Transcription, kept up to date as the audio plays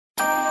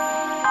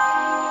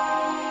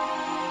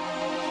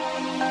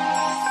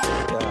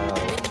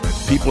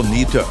people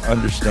need to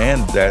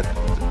understand that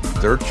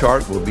their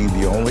chart will be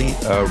the only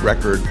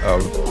record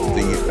of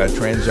the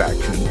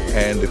transaction,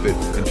 and if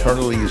it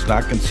internally is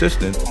not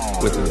consistent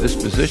with the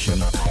disposition,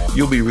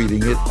 you'll be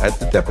reading it at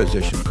the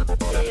deposition.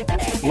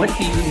 What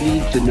do you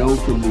need to know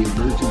from the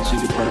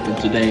emergency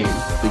department today?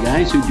 The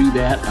guys who do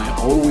that, I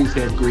always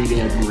had great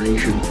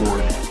admiration for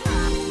it.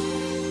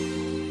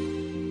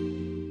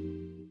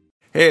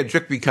 Hey, it's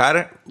Rick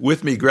Vicata.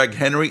 With me, Greg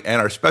Henry,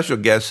 and our special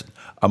guest,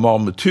 Amal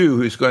Mattu,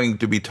 who's going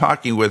to be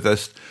talking with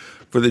us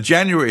for the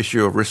January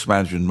issue of Risk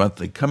Management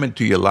Monthly, coming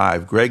to you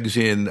live. Greg's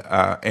in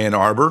Ann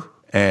Arbor,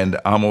 and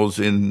Amal's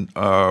in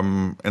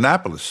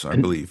Annapolis, I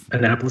believe.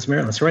 Annapolis,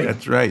 Maryland. That's right.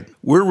 That's right.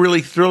 We're really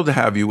thrilled to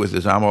have you with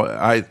us, Amal.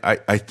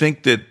 I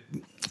think that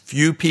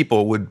few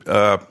people would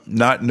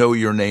not know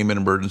your name in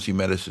emergency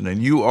medicine,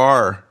 and you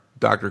are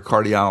Dr.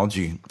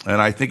 Cardiology.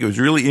 And I think it was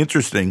really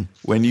interesting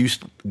when you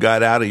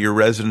got out of your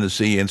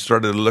residency and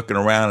started looking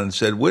around and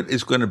said, what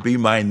is going to be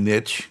my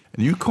niche?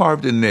 And you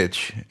carved a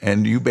niche,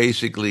 and you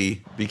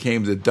basically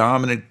became the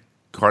dominant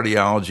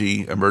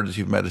cardiology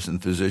emergency medicine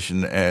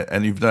physician,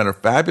 and you've done a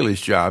fabulous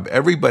job.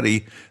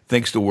 Everybody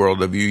thinks the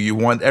world of you. You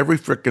won every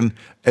frickin'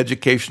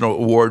 educational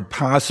award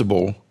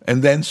possible,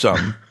 and then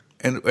some.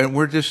 and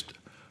we're just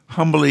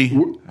humbly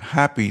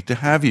happy to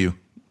have you.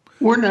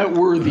 We're not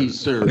worthy,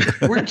 sir.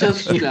 We're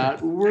just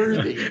not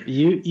worthy.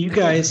 You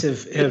guys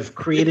have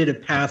created a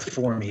path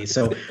for me,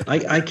 so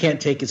I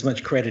can't take as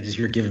much credit as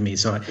you're giving me.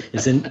 So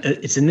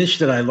it's a niche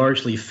that I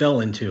largely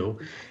fell into,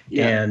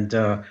 and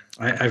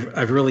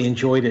I've really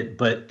enjoyed it.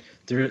 But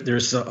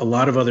there's a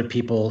lot of other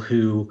people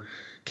who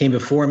came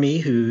before me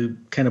who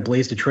kind of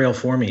blazed a trail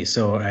for me.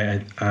 So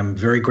I'm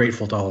very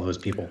grateful to all of those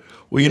people.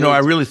 Well, I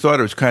really thought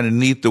it was kind of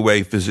neat the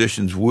way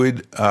physicians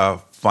would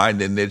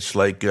find a niche,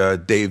 like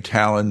Dave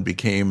Talon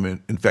became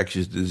an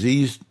infectious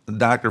disease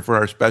doctor for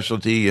our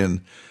specialty,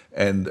 and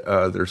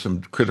there's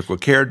some critical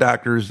care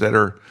doctors that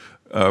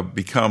are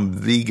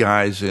become the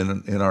guys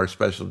in our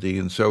specialty.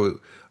 And so,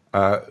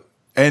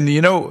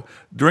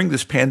 during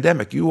this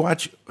pandemic, you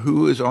watch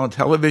who is on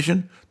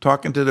television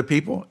talking to the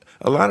people.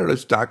 A lot of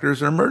those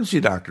doctors are emergency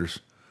doctors.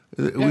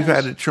 Yes. We've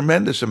had a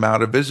tremendous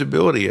amount of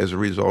visibility as a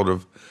result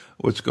of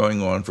what's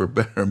going on, for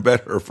better and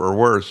better, or for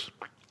worse.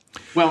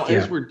 Well,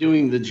 as we're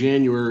doing the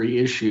January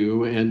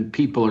issue and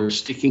people are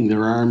sticking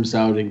their arms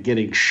out and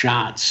getting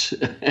shots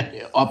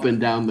up and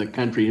down the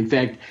country. In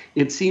fact,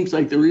 it seems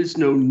like there is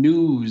no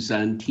news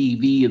on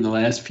TV in the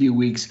last few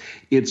weeks.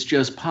 It's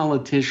just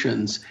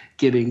politicians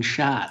getting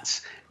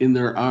shots in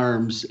their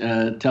arms,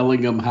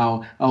 telling them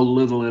how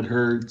little it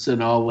hurts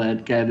and all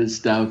that kind of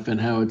stuff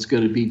and how it's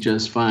going to be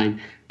just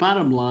fine.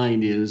 Bottom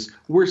line is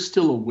we're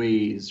still a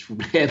ways from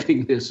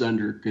having this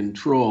under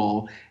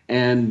control.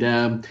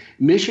 And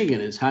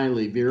Michigan is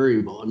highly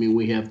variable. I mean,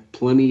 we have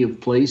plenty of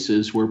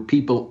places where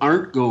people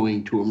aren't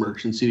going to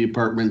emergency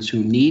departments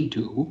who need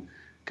to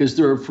because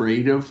they're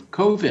afraid of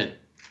COVID.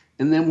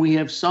 And then we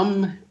have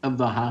some of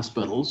the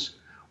hospitals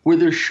where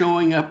they're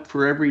showing up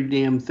for every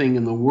damn thing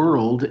in the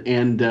world.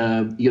 And,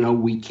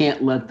 we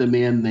can't let them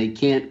in. They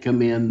can't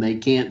come in. They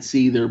can't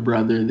see their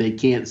brother. They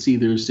can't see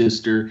their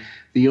sister.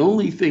 The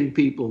only thing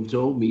people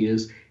told me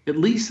is at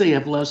least they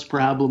have less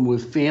problem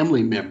with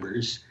family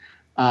members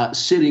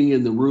sitting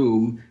in the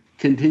room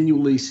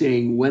continually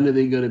saying, when are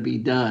they going to be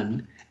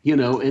done,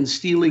 and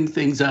stealing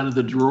things out of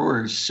the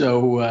drawers.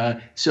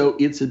 So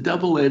it's a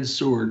double-edged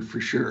sword for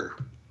sure.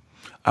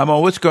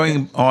 What's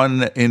going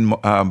on in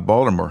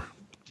Baltimore?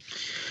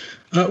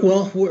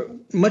 We're,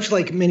 much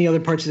like many other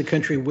parts of the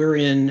country, we're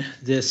in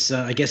this,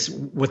 I guess,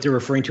 what they're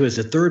referring to as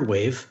a third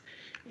wave.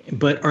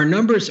 But our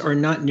numbers are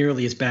not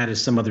nearly as bad as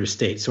some other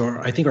states. So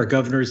I think our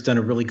governor's done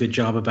a really good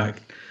job about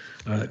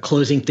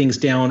closing things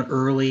down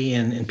early,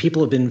 and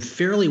people have been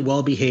fairly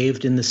well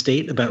behaved in the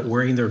state about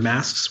wearing their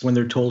masks when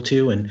they're told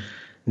to and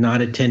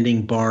not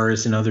attending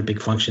bars and other big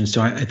functions.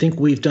 So I think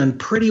we've done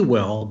pretty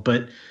well,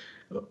 but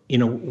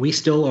we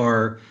still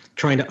are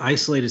trying to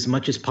isolate as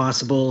much as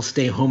possible,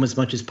 stay home as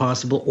much as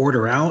possible,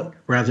 order out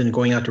rather than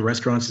going out to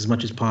restaurants as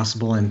much as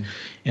possible, and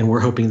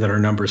we're hoping that our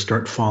numbers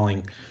start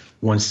falling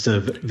once the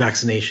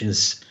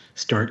vaccinations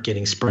start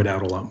getting spread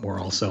out a lot more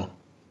also.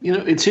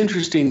 It's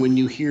interesting when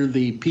you hear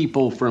the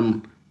people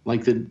from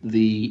like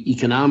the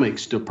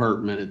economics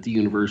department at the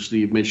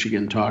University of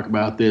Michigan talk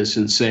about this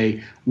and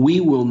say, we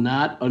will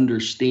not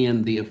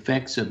understand the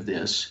effects of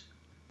this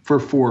for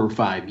 4 or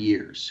 5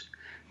 years.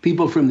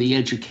 People from the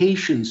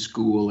education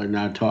school are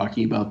now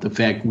talking about the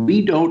fact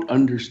we don't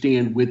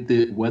understand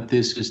what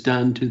this has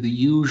done to the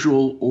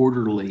usual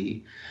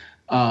orderly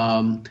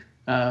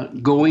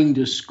going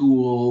to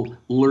school,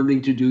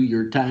 learning to do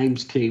your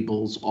times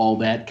tables, all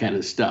that kind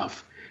of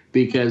stuff.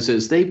 Because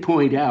as they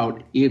point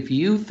out, if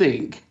you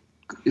think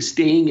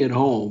staying at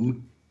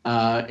home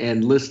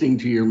and listening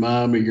to your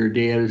mom or your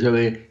dad or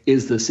something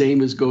is the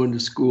same as going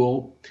to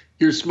school,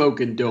 you're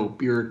smoking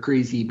dope. You're a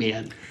crazy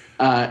man.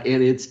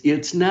 And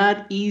it's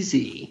not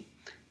easy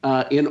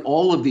in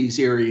all of these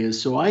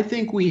areas. So I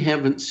think we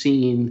haven't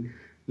seen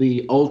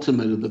the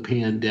ultimate of the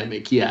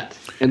pandemic yet.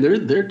 And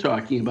they're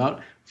talking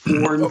about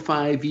 4 and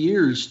 5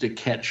 years to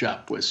catch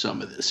up with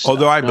some of this stuff.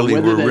 Although I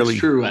believe whether that's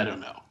true, I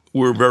don't know.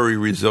 We're very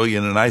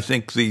resilient, and I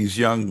think these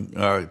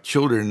young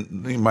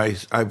children,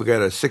 I've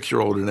got a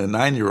 6-year-old and a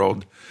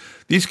 9-year-old,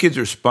 these kids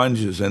are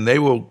sponges, and they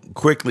will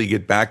quickly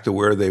get back to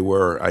where they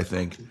were, I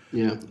think.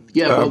 Yeah.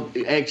 Well,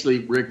 actually,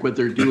 Rick, what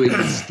they're doing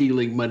is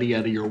stealing money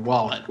out of your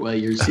wallet while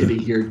you're sitting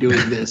here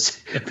doing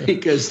this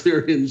because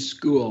they're in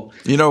school.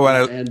 You know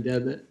what?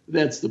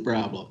 That's the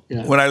problem.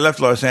 Yeah. When I left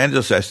Los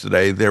Angeles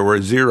yesterday, there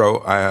were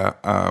 0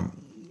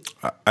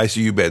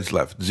 ICU beds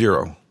left,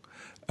 0.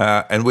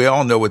 And we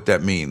all know what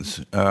that means.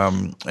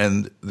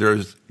 And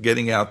there's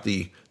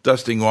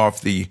dusting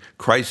off the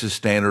crisis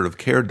standard of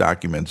care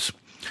documents.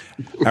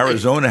 Right.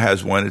 Arizona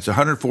has one. It's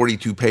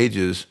 142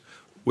 pages,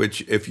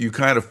 which if you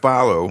kind of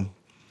follow,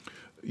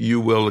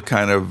 you will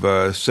kind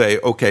of say,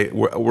 okay,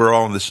 we're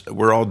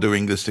all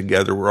doing this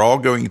together. We're all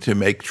going to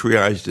make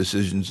triage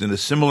decisions in a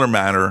similar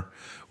manner.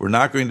 We're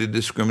not going to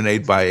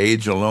discriminate by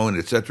age alone,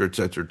 et cetera, et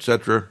cetera, et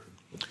cetera,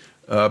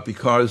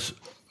 because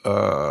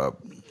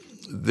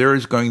there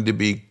is going to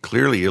be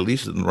clearly, at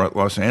least in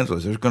Los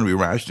Angeles, there's going to be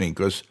rationing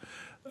because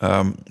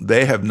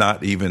they have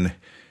not even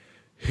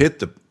hit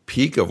the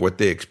peak of what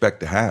they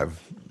expect to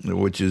have,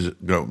 which is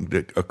going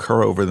to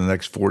occur over the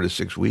next 4 to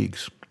 6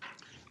 weeks.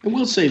 I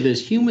will say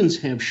this, humans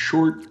have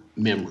short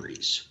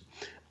memories.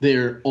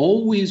 They're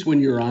always, when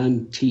you're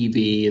on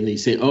TV and they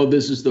say, oh,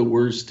 this is the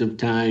worst of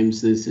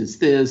times, this is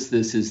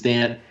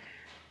that.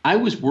 I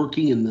was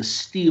working in the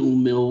steel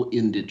mill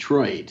in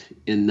Detroit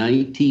in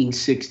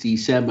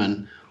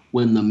 1967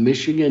 when the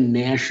Michigan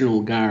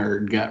National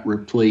Guard got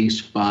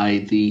replaced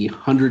by the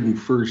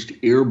 101st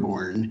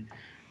Airborne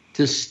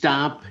to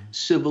stop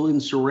civil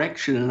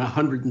insurrection, and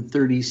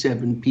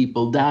 137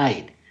 people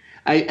died.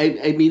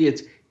 I mean,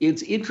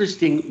 it's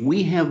interesting.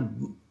 We have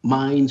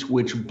minds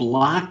which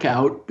block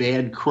out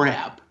bad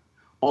crap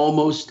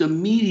almost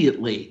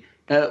immediately.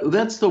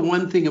 That's the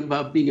one thing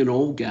about being an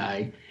old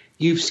guy.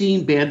 You've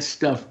seen bad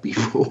stuff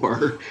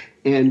before,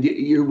 and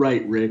you're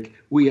right, Rick.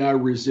 We are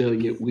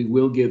resilient. We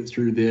will get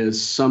through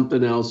this.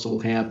 Something else will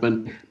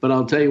happen. But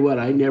I'll tell you what,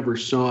 I never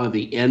saw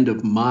the end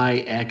of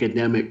my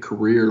academic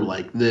career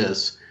like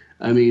this.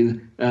 I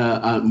mean,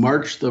 on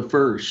March the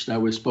 1st, I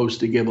was supposed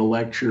to give a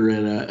lecture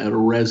at a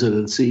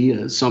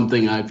residency,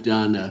 something I've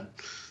done,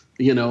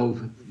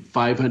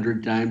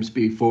 500 times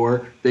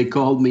before. They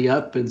called me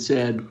up and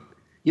said,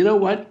 you know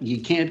what, you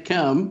can't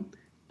come.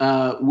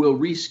 We'll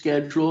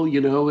reschedule,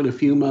 in a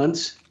few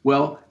months.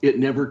 Well, it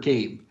never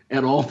came.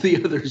 And all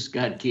the others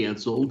got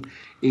canceled,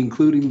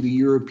 including the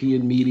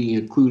European meeting,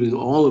 including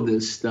all of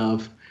this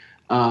stuff.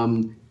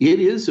 It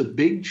is a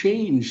big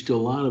change to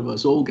a lot of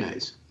us old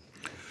guys.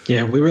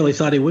 Yeah, we really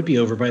thought it would be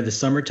over by the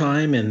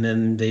summertime, and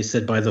then they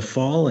said by the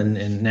fall,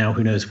 and now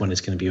who knows when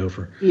it's going to be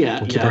over. Yeah,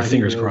 we'll keep our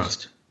fingers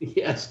crossed.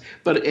 Yes,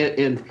 but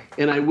and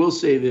I will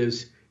say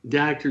this: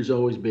 doctors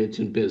always bitch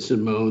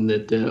and moan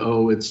that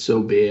it's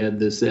so bad,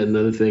 this, that, and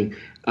another thing.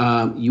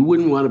 You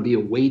wouldn't want to be a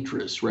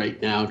waitress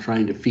right now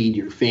trying to feed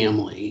your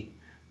family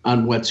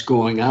on what's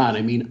going on.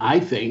 I mean, I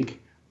think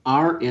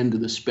our end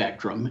of the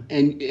spectrum,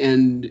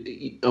 and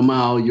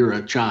Amal, you're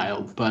a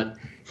child, but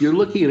you're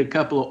looking at a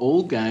couple of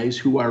old guys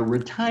who are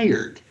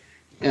retired.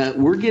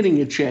 We're getting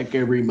a check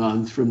every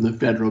month from the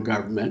federal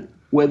government,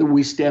 whether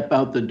we step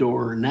out the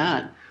door or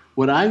not.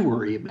 What I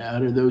worry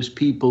about are those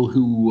people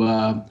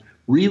who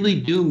really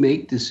do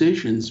make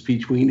decisions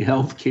between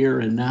health care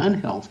and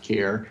non-health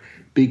care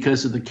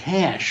because of the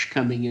cash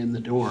coming in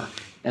the door,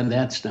 and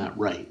that's not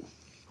right.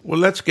 Well,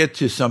 let's get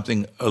to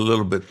something a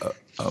little bit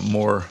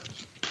more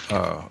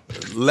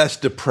less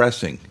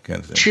depressing kind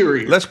of thing.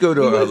 Cheery. Let's go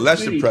to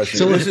less depressing.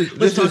 So this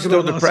is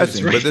still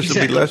depressing, right? But this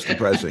will be less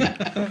depressing.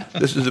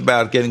 This is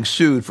about getting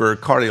sued for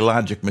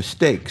cardiologic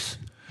mistakes.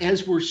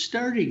 As we're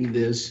starting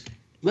this,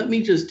 let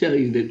me just tell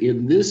you that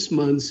in this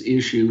month's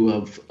issue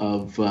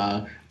of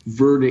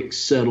verdict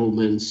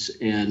settlements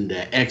and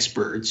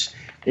experts,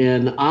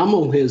 and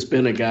Amal has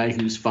been a guy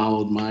who's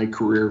followed my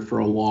career for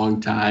a long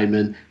time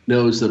and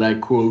knows that I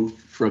quote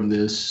from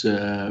this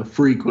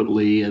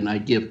frequently, and I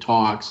give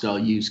talks. I'll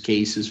use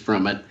cases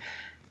from it.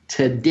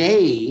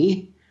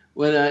 Today,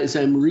 as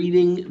I'm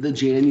reading the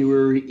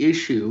January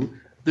issue,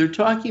 they're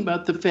talking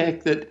about the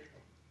fact that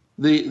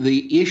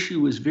the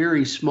issue is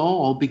very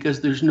small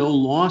because there's no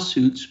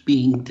lawsuits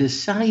being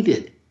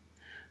decided.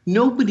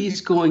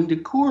 Nobody's going to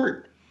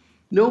court.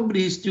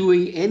 Nobody's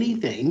doing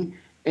anything,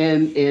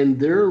 and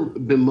they're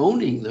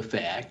bemoaning the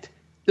fact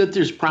that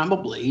there's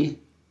probably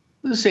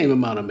the same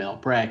amount of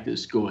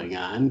malpractice going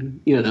on,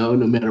 no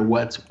matter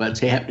what's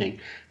happening.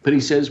 But he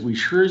says we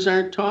sure as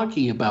aren't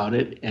talking about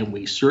it, and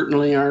we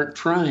certainly aren't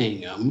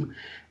trying them.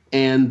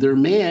 And there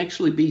may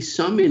actually be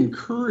some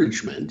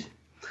encouragement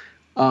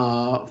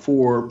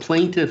for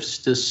plaintiffs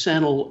to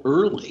settle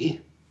early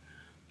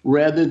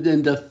rather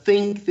than to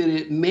think that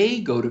it may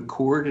go to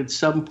court at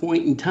some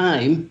point in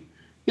time.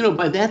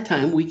 By that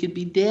time we could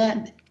be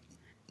dead.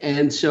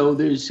 And so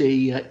there's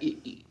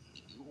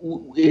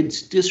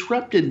it's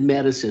disrupted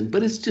medicine,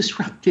 but it's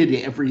disrupted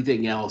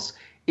everything else.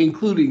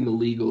 including the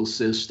legal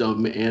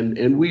system.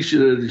 And we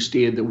should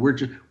understand that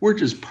we're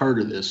just part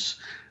of this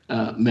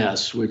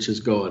mess which is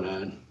going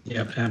on.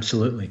 Yep,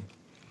 absolutely.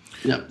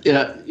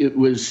 Yeah, it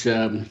was,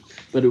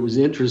 but it was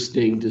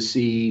interesting to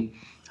see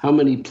how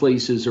many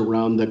places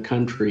around the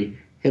country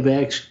have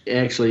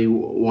actually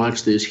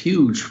watched this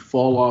huge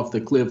fall off the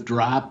cliff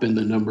drop in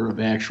the number of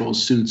actual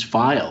suits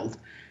filed.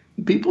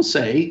 People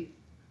say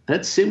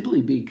that's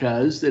simply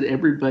because that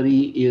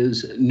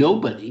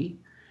nobody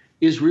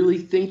is really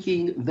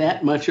thinking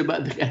that much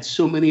about, they got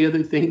so many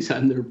other things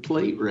on their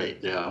plate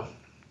right now.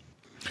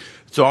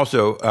 It's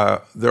also,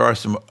 there are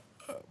some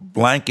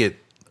blanket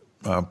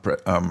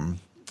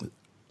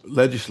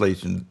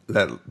legislation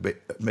that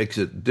makes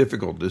it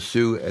difficult to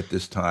sue at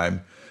this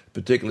time,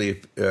 particularly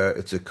if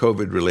it's a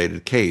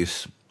COVID-related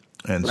case.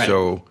 And right.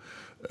 So,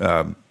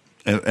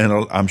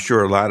 and I'm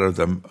sure a lot of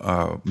them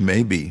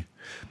may be.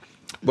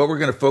 What we're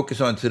going to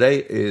focus on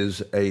today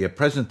is a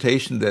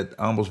presentation that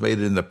almost made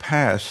it in the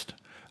past.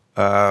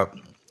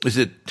 Is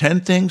it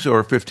 10 things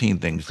or 15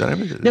 things?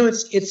 No,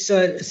 it's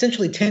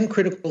essentially 10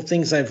 critical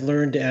things I've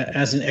learned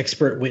as an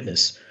expert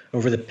witness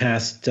over the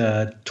past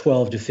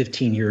 12 to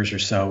 15 years or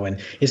so.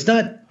 And it's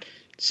not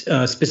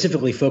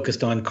specifically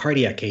focused on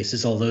cardiac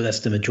cases, although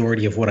that's the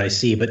majority of what I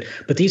see. But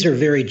these are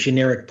very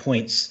generic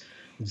points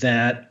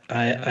that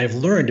I've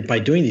learned by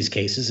doing these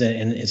cases.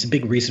 And it's a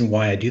big reason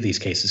why I do these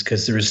cases,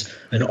 because there's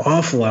an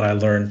awful lot I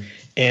learned.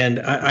 And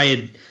I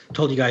had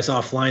told you guys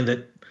offline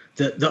that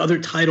the other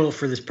title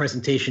for this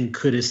presentation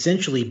could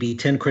essentially be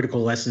 10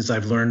 critical lessons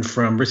I've learned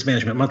from Risk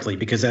Management Monthly,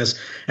 because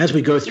as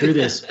we go through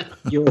this,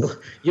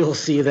 you'll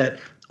see that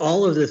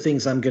all of the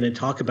things I'm going to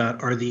talk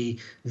about are the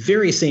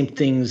very same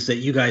things that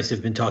you guys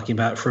have been talking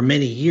about for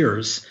many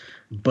years.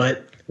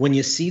 But when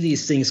you see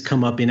these things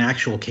come up in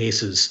actual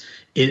cases,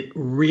 it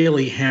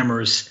really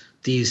hammers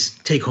these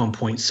take-home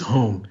points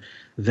home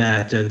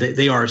that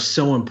they are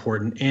so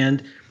important.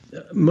 And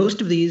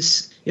most of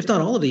these, if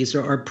not all of these,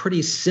 are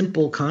pretty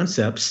simple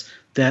concepts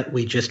that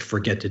we just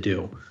forget to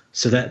do.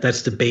 So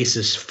that's the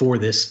basis for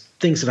this,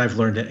 things that I've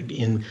learned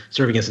in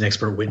serving as an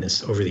expert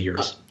witness over the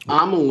years.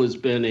 Amil has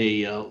been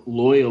a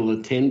loyal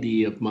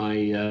attendee of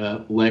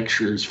my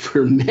lectures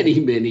for many,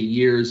 many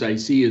years. I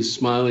see his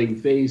smiling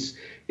face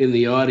in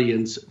the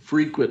audience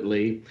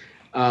frequently.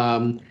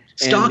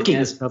 Stalking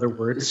is another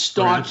word.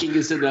 Stalking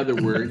is another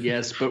word,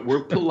 yes, but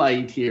we're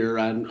polite here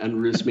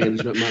on Risk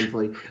Management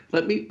Monthly.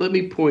 Let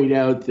me point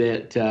out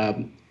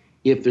that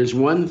if there's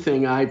one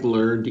thing I've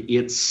learned,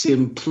 it's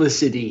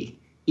simplicity.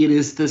 It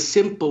is the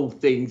simple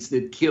things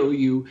that kill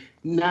you,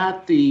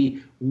 not the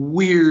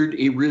weird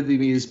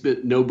arrhythmias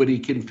that nobody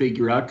can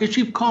figure out, because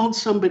you've called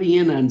somebody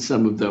in on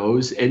some of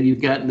those and you've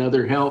gotten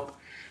other help.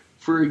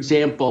 For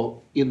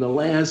example, in the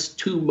last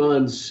 2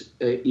 months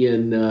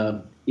in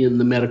the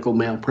Medical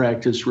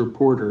Malpractice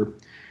Reporter,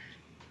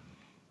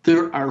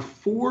 there are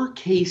 4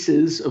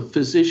 cases of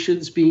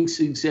physicians being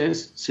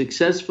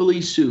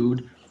successfully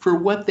sued for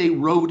what they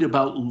wrote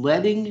about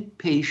letting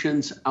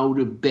patients out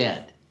of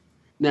bed.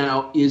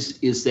 Now, is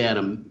that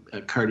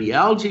a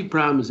cardiology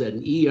problem? Is that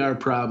an ER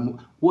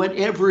problem?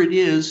 Whatever it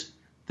is,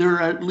 there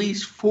are at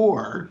least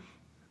 4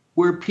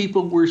 where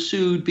people were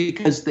sued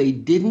because they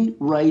didn't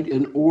write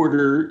an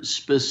order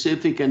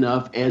specific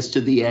enough as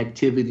to the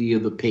activity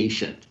of the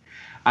patient.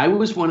 I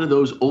was one of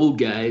those old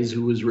guys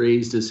who was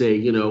raised to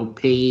say,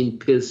 pain,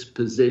 piss,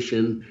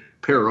 position,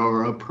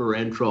 perora,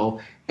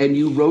 parenteral, and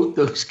you wrote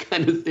those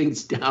kind of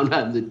things down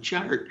on the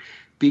chart,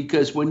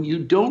 because when you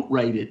don't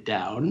write it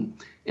down,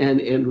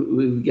 and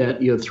we've got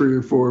 3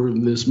 or 4 of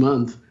them this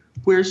month,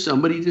 where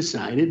somebody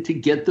decided to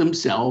get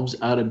themselves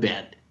out of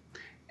bed.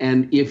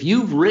 And if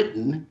you've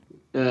written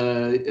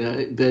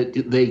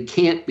that they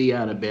can't be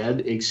out of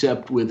bed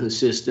except with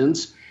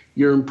assistance,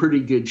 you're in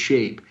pretty good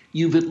shape.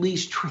 You've at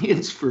least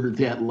transferred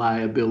that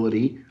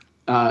liability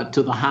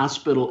to the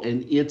hospital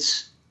and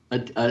its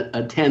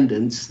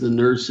attendants, the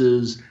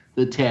nurses,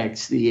 the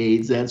techs, the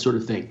aides, that sort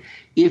of thing.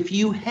 If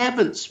you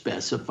haven't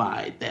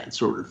specified that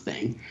sort of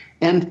thing,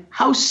 and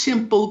how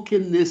simple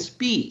can this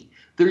be?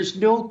 There's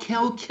no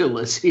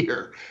calculus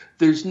here.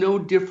 There's no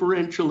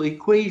differential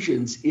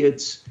equations.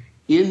 It's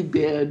in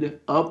bed,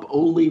 up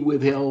only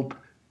with help,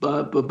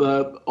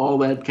 all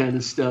that kind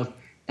of stuff.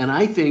 And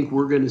I think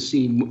we're going to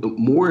see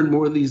more and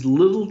more of these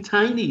little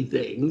tiny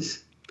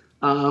things.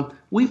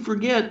 We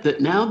forget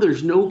that now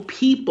there's no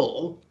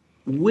people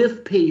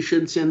with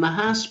patients in the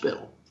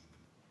hospital.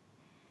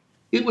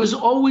 It was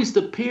always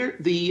the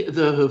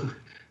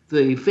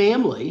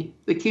family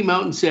that came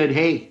out and said,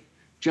 "Hey,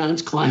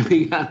 John's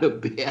climbing out of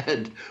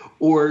bed,"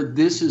 or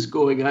 "This is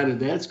going on and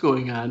that's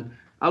going on."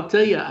 I'll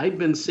tell you, I've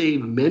been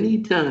saved many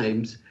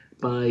times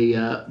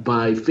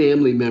by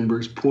family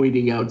members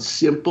pointing out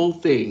simple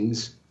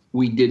things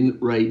we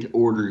didn't write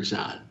orders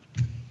on.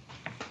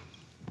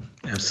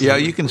 Absolutely. Yeah,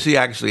 you can see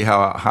actually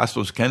how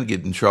hospitals can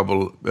get in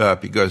trouble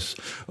because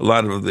a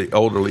lot of the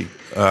elderly,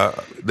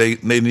 they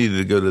needed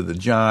to go to the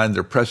John.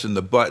 They're pressing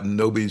the button.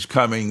 Nobody's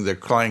coming. They're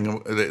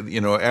crying.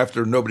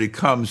 After nobody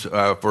comes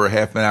for a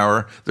half an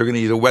hour, they're going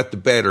to either wet the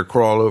bed or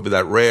crawl over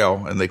that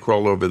rail, and they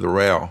crawl over the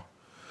rail.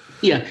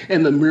 Yeah,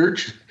 and the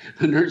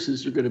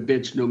nurses are going to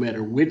bitch no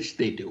matter which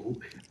they do.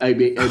 I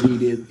mean,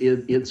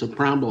 it's a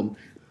problem.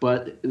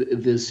 But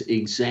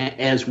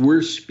as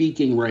we're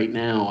speaking right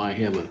now, I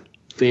have a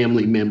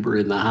family member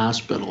in the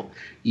hospital.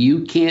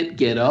 You can't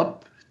get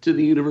up to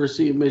the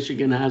University of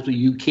Michigan hospital.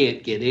 You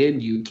can't get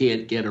in. You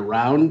can't get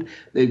around.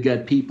 They've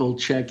got people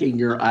checking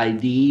your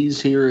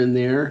IDs here and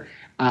there.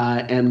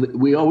 And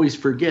we always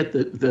forget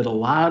that a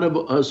lot of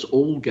us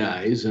old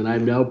guys, and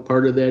I'm now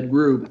part of that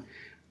group,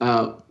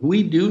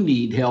 we do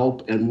need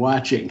help and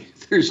watching.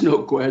 There's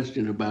no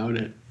question about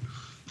it.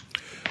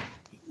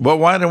 Well,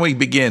 why don't we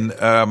begin?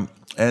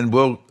 And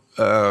we'll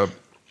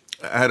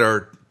add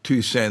our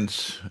 2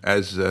 cents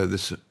as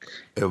this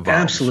evolves.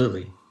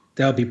 Absolutely.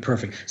 That would be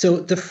perfect. So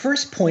the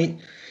first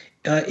point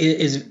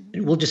is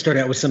we'll just start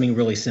out with something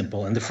really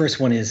simple. And the first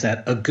one is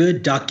that a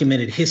good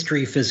documented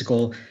history,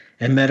 physical,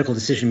 and medical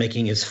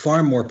decision-making is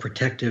far more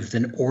protective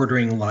than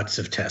ordering lots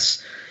of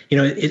tests.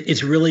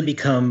 It's really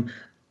become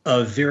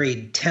a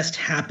very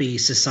test-happy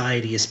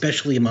society,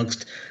 especially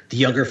amongst the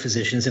younger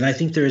physicians. And I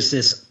think there's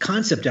this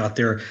concept out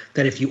there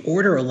that if you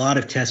order a lot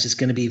of tests, it's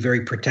going to be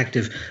very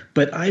protective.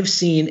 But I've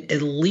seen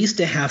at least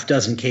a half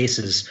dozen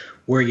cases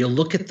where you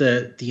look at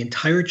the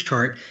entire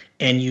chart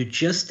and you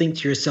just think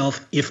to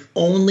yourself, if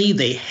only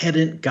they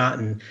hadn't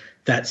gotten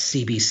that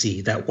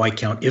CBC, that white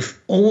count,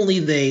 if only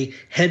they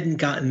hadn't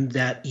gotten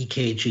that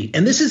EKG.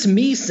 And this is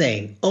me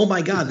saying, oh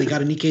my God, they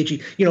got an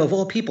EKG, of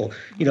all people,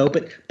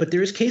 but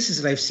there's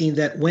cases that I've seen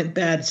that went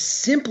bad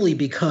simply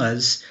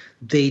because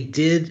they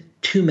did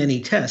too many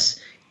tests.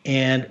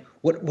 And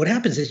what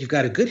happens is you've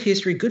got a good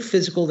history, good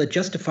physical that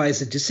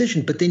justifies a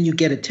decision, but then you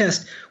get a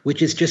test,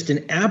 which is just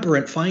an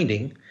aberrant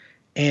finding,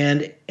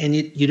 and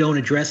you don't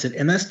address it.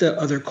 And that's the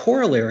other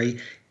corollary.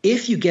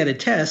 If you get a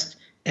test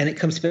and it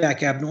comes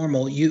back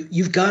abnormal,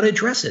 you've got to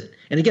address it.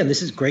 And again,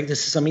 this is Greg.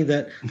 This is something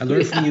that I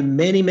learned from you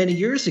many, many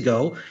years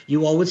ago.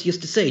 You always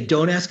used to say,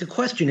 don't ask a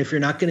question if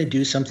you're not going to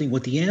do something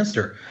with the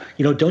answer.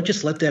 Don't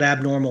just let that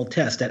abnormal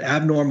test, that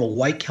abnormal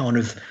white count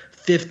of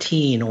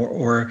 15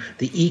 or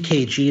the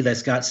EKG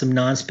that's got some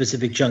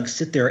non-specific junk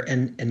sit there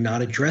and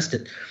not address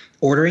it.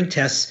 Ordering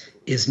tests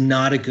is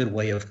not a good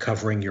way of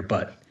covering your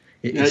butt.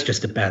 It's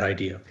just a bad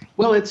idea.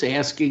 Well, it's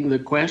asking the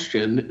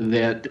question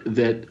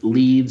that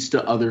leads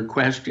to other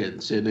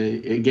questions. And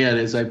again,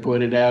 as I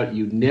pointed out,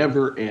 you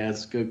never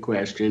ask a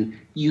question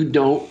you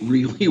don't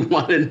really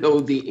want to know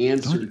the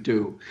answer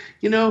to.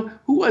 Who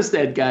was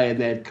that guy in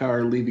that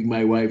car leaving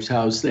my wife's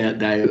house that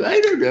night?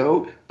 I don't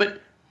know.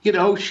 But,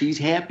 she's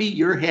happy.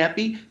 You're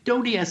happy.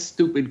 Don't ask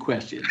stupid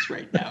questions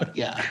right now.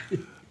 Yeah.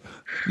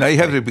 Now, you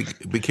have to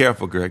be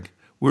careful, Greg.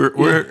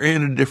 We're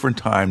in a different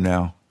time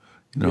now.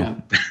 Yeah.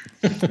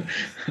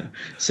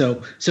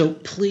 So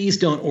please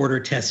don't order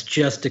tests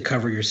just to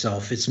cover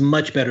yourself. It's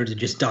much better to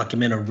just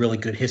document a really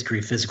good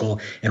history,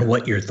 physical, and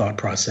what your thought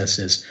process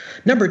is.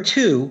 Number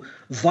 2,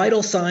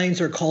 vital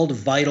signs are called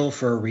vital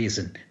for a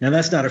reason. Now,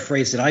 that's not a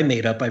phrase that I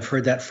made up. I've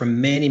heard that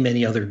from many,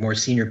 many other more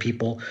senior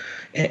people.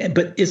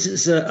 But this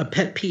is a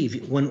pet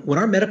peeve. When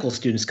our medical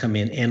students come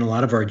in, and a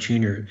lot of our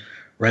junior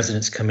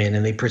residents come in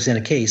and they present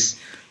a case,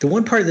 the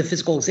one part of the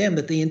physical exam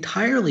that they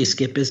entirely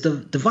skip is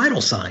the vital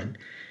sign.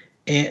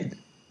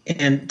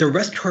 And the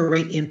respiratory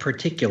rate in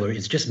particular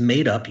is just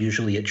made up,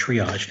 usually at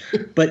triage.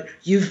 But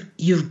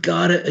you've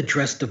got to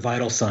address the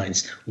vital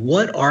signs.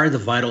 What are the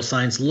vital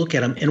signs? Look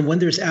at them. And when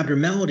there's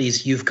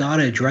abnormalities, you've got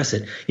to address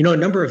it. A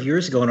number of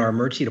years ago in our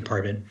emergency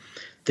department,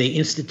 they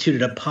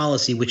instituted a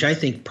policy, which I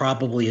think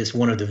probably is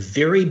one of the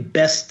very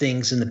best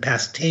things in the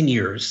past 10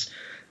 years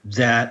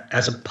that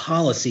as a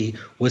policy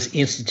was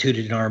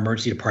instituted in our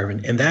emergency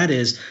department. And that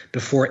is,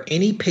 before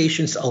any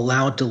patient's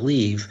allowed to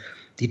leave,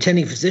 the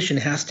attending physician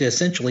has to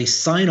essentially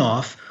sign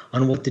off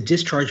on what the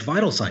discharge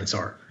vital signs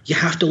are. You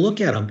have to look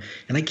at them.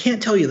 And I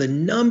can't tell you the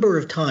number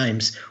of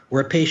times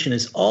where a patient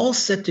is all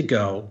set to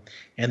go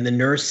and the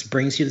nurse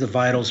brings you the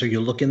vitals, or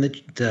you look in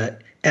the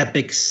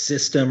Epic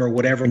system or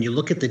whatever, and you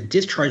look at the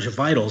discharge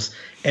vitals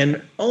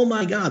and, oh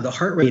my God, the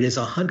heart rate is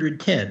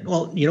 110.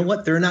 Well, you know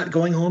what? They're not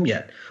going home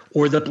yet.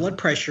 Or the blood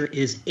pressure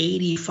is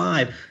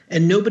 85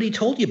 and nobody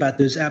told you about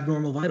those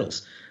abnormal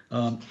vitals.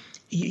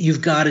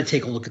 You've got to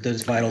take a look at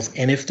those vitals.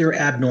 And if they're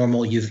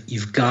abnormal,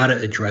 you've got to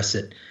address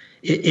it.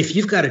 If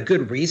you've got a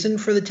good reason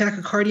for the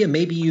tachycardia,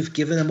 maybe you've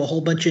given them a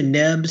whole bunch of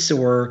nebs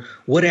or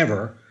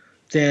whatever,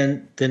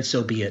 then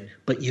so be it.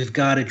 But you've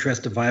got to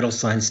address the vital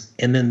signs.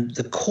 And then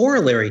the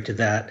corollary to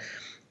that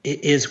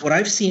is what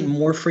I've seen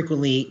more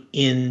frequently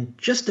in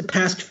just the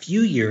past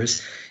few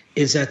years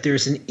is that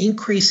there's an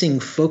increasing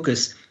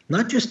focus,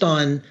 not just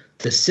on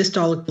the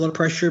systolic blood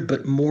pressure,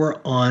 but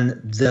more on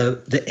the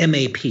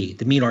MAP,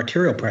 the mean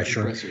arterial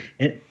pressure,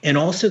 and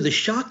also the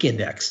shock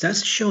index.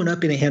 That's shown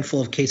up in a handful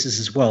of cases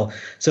as well.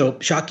 So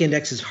shock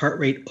index is heart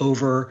rate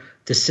over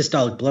the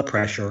systolic blood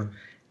pressure,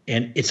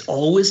 and it's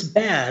always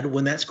bad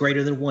when that's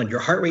greater than 1. Your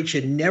heart rate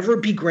should never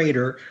be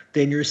greater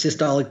than your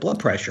systolic blood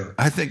pressure.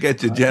 I think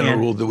that's a general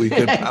rule that we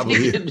could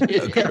probably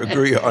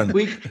agree on.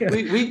 We can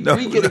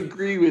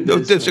agree with no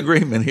this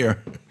disagreement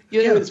here.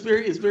 It's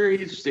very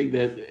interesting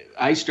that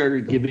I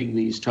started giving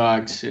these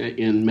talks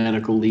in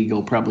medical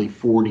legal probably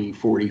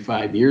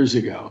 45 years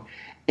ago.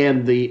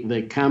 And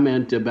the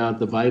comment about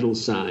the vital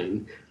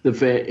sign,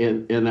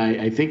 and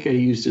I think I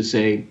used to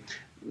say,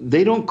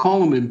 they don't call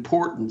them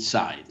important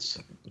signs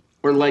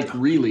or like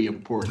really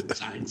important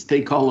signs.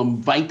 They call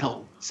them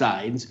vital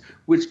signs,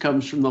 which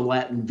comes from the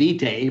Latin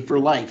vitae for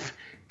life.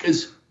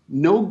 Because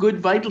no good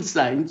vital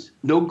signs,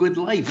 no good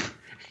life.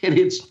 And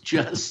it's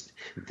just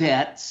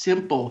that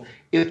simple.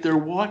 If they're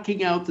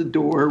walking out the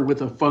door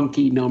with a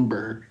funky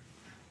number,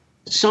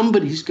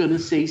 somebody's going to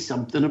say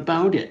something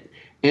about it.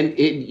 And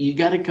you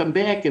got to come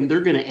back, and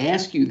they're going to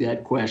ask you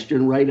that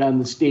question right on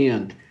the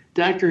stand.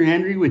 Dr.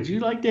 Henry, would you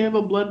like to have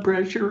a blood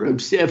pressure of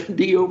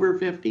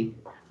 70/50?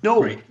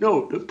 No, right.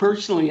 No,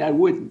 personally, I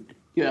wouldn't.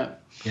 Yeah.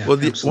 Well,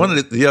 one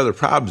of the other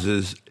problems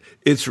is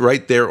it's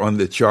right there on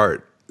the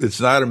chart.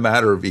 It's not a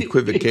matter of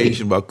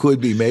equivocation, well,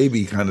 could be,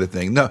 maybe kind of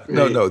thing.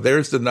 No.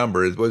 There's the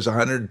number. It was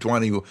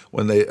 120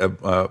 when they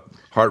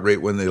heart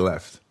rate when they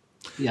left.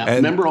 Yeah, and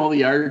remember all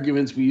the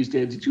arguments we used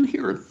to have? Did you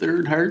hear a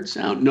third heart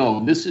sound?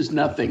 No, this is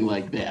nothing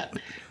like that.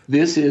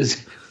 This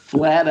is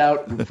flat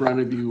out in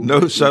front of you.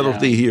 No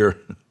subtlety here.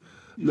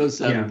 No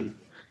subtlety.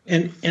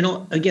 Yeah.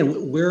 And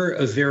again, we're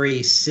a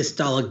very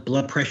systolic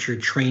blood pressure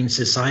trained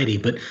society,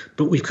 but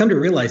we've come to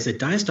realize that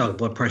diastolic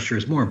blood pressure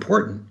is more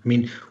important. I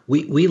mean,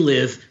 we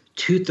live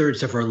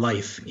 2/3 of our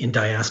life in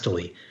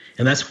diastole.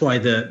 And that's why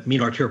the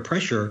mean arterial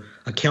pressure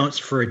accounts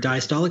for a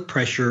diastolic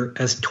pressure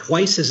as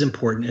twice as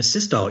important as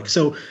systolic.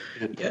 So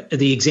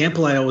the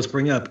example I always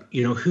bring up,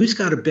 who's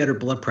got a better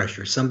blood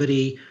pressure?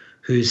 Somebody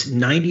who's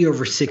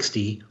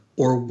 90/60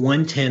 or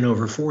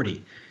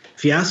 110/40.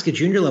 If you ask a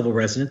junior level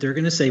resident, they're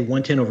going to say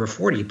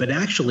 110/40, but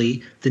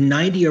actually the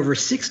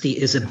 90/60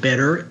 is a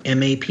better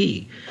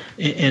MAP.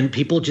 And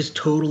people just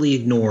totally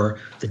ignore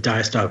the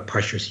diastolic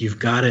pressure. So you've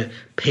got to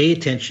pay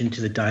attention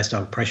to the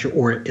diastolic pressure,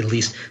 or at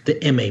least the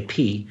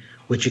MAP,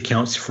 which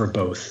accounts for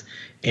both.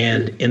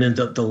 And then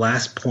the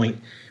last point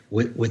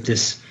with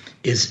this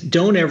is,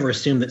 don't ever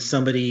assume that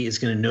somebody is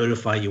going to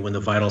notify you when the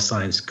vital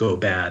signs go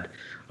bad.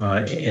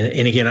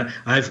 And again,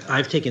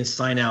 I've taken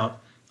sign out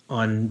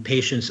on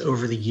patients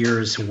over the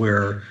years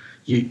where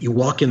you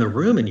walk in the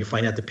room and you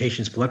find out the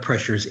patient's blood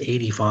pressure is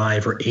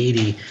 85 or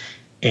 80,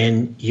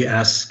 and you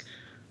ask,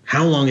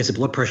 how long has the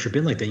blood pressure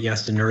been like that? You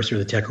ask the nurse or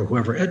the tech or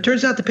whoever. It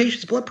turns out the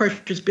patient's blood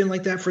pressure has been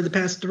like that for the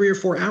past 3 or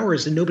 4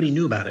 hours, and nobody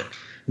knew about it.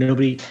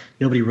 Nobody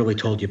really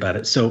told you about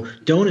it. So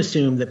don't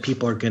assume that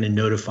people are going to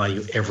notify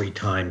you every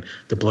time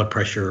the blood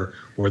pressure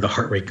or the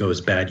heart rate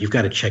goes bad. You've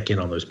got to check in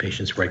on those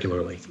patients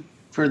regularly.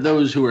 For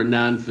those who are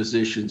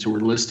non-physicians who are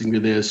listening to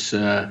this,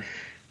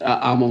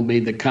 Amo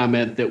made the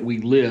comment that we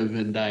live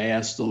in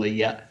diastole.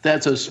 Yeah,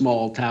 that's a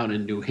small town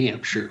in New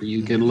Hampshire.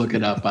 You can look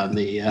it up on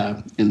the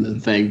in the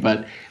thing,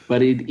 but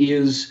it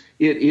is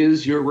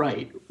you're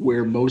right,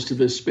 where most of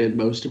us spend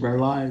most of our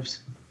lives.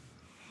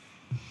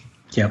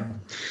 Yeah.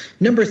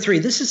 Number 3,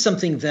 this is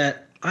something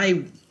that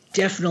I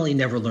definitely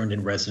never learned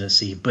in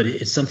residency, but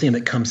it's something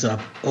that comes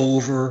up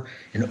over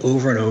and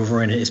over and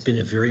over, and it's been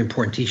a very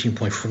important teaching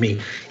point for me.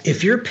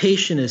 If your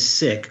patient is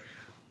sick,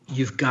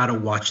 you've got to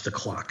watch the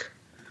clock.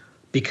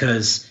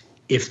 Because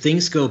if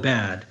things go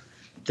bad,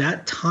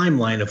 that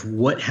timeline of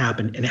what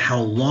happened and how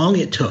long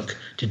it took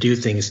to do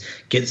things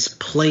gets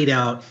played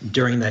out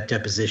during that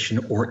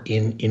deposition or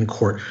in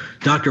court.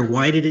 Doctor,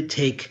 why did it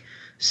take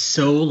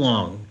so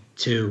long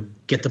to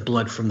get the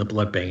blood from the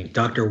blood bank?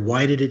 Doctor,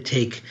 why did it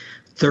take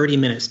 30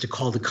 minutes to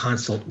call the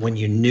consult when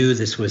you knew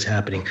this was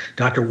happening?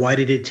 Doctor, why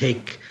did it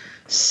take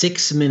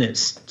 6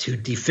 minutes to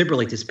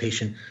defibrillate this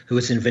patient who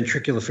is in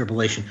ventricular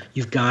fibrillation?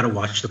 You've got to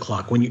watch the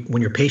clock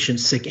when your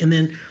patient's sick. And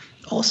then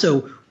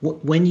also,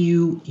 when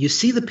you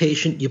see the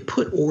patient, you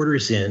put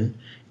orders in,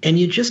 and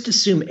you just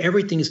assume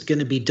everything is going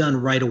to be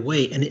done right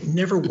away, and it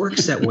never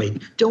works that way.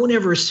 Don't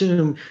ever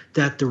assume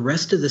that the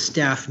rest of the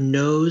staff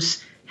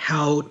knows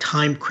how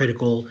time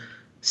critical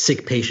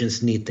sick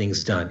patients need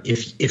things done.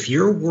 If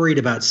you're worried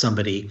about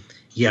somebody,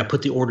 yeah,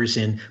 put the orders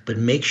in, but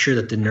make sure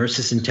that the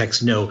nurses and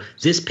techs know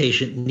this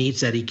patient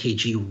needs that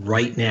EKG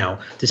right now.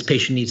 This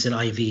patient needs an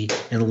IV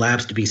and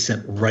labs to be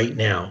sent right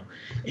now.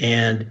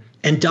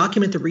 And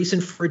document the reason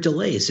for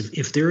delays.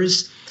 If there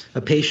is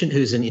a patient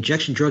who's an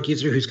injection drug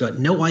user who's got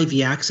no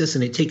IV access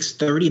and it takes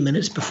 30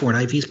 minutes before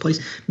an IV is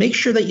placed, make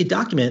sure that you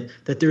document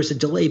that there's a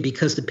delay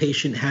because the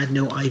patient had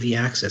no IV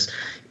access.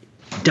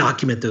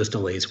 Document those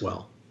delays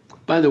well.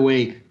 By the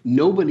way,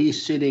 nobody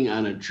sitting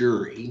on a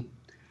jury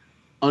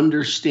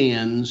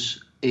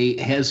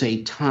has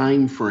a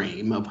time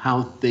frame of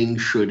how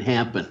things should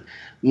happen.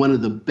 One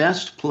of the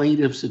best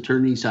plaintiff's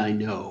attorneys I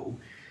know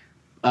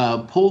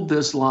pulled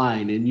this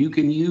line, and you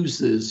can use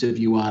this if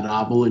you want,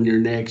 Abel, in your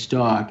next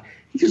talk.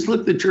 He just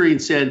looked at the jury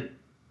and said,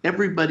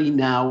 everybody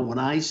now, when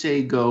I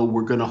say go,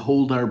 we're going to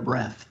hold our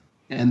breath.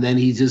 And then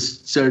he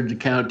just started to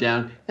count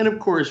down. And of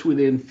course,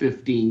 within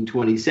 15,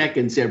 20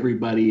 seconds,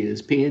 everybody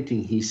is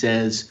panting. He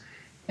says,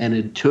 and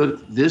it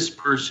took, this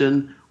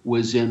person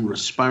was in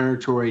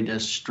respiratory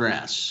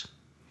distress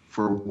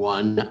for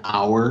 1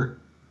 hour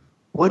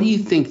What do you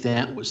think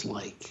that was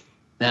like?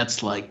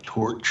 That's like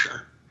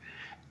torture.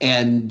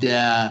 And,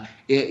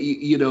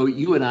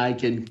 you and I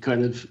can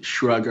kind of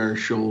shrug our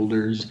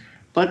shoulders.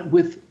 But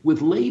with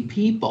lay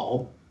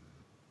people,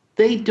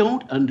 they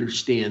don't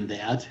understand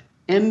that.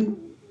 And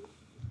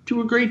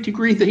to a great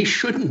degree, they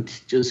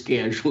shouldn't just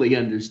casually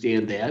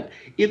understand that.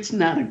 It's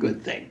not a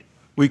good thing.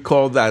 We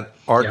call that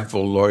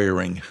artful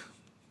lawyering.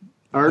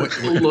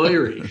 Artful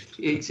lawyering,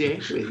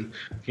 exactly.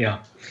 Yeah.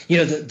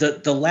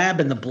 The lab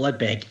and the blood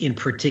bank in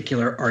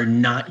particular are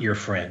not your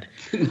friend.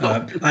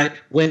 No.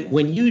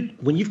 When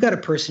you've got a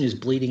person who's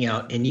bleeding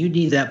out and you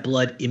need that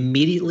blood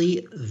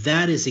immediately,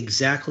 that is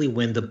exactly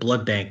when the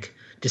blood bank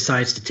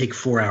decides to take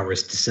 4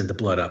 hours to send the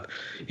blood up.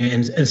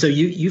 And so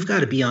you've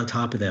got to be on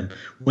top of them.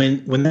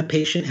 When that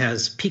patient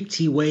has peak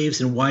T waves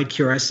and wide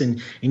QRS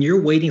and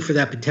you're waiting for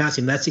that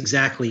potassium, that's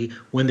exactly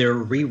when they're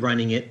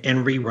rerunning it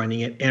and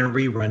rerunning it and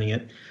rerunning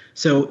it.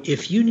 So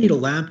if you need a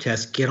lab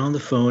test, get on the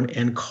phone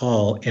and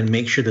call and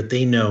make sure that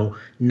they know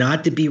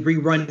not to be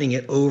rerunning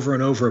it over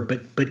and over,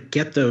 but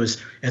get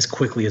those as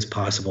quickly as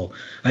possible.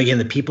 Again,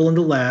 the people in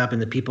the lab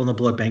and the people in the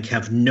blood bank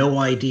have no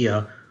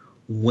idea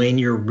when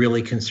you're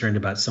really concerned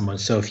about someone.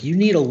 So if you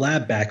need a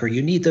lab back or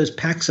you need those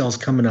pack cells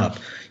coming up,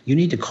 you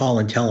need to call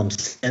and tell them,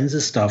 send the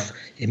stuff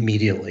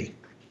immediately.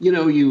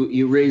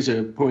 You raise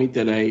a point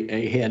that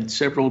I had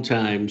several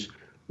times.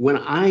 When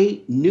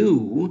I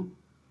knew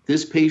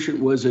this patient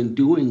wasn't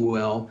doing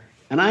well,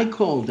 and I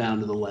called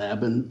down to the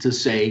lab and to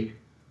say,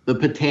 the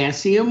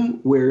potassium,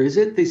 where is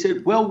it? They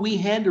said, well, we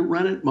had to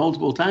run it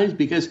multiple times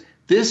because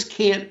this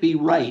can't be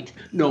right.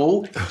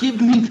 No, give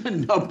me the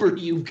number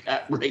you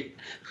got right.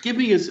 Give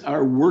me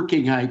our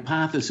working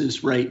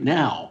hypothesis right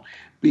now,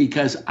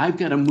 because I've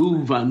got to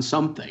move on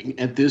something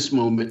at this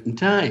moment in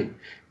time.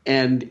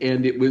 And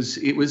it was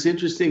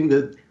interesting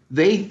that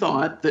they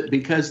thought that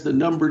because the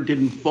number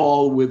didn't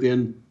fall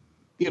within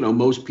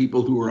most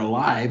people who are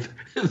alive,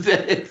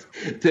 that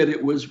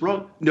it was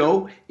wrong.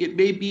 No, it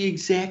may be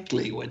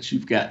exactly what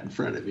you've got in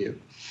front of you.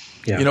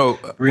 Yeah.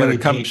 Really, when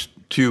it comes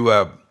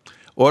to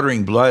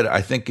ordering blood,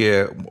 I think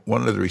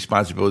one of the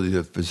responsibilities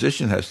the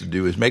physician has to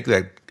do is make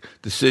that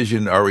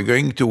decision. Are we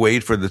going to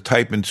wait for the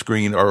type and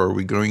screen, or are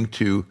we going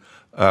to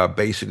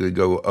basically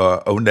go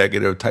O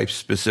negative, type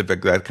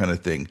specific, that kind of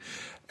thing?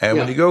 And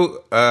when you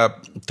go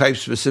type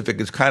specific,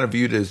 it's kind of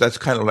viewed as that's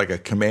kind of like a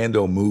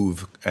commando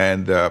move,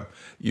 and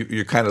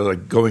you're kind of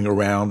like going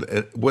around.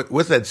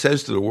 What that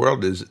says to the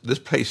world is this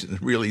patient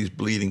really is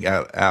bleeding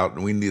out,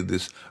 and we need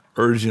this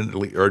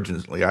urgently.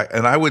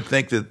 And I would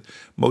think that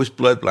most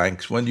blood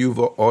banks, when you've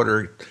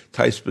ordered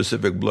type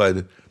specific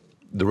blood,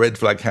 the red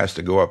flag has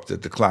to go up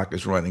that the clock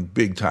is running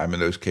big time in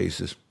those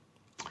cases.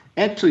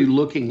 Actually,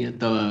 looking at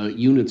the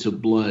units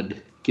of blood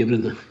given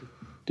in the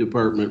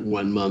department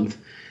 1 month,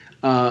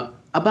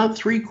 about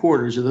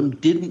 3/4 of them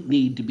didn't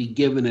need to be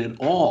given at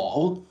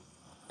all.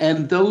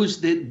 And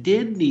those that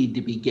did need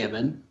to be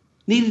given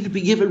needed to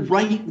be given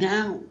right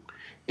now.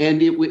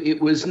 And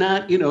it was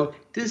not,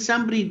 does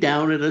somebody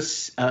down at a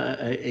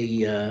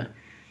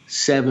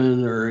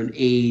 7 or an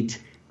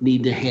 8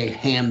 need to have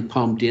hand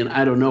pumped in?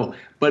 I don't know.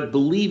 But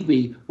believe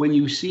me, when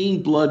you've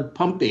seen blood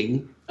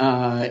pumping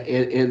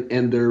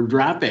and they're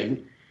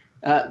dropping,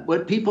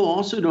 what people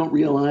also don't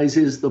realize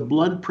is the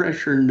blood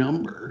pressure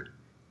number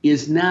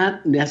is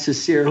not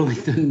necessarily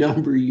the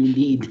number you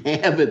need to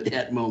have at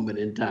that moment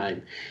in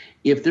time.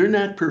 If they're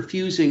not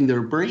perfusing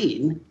their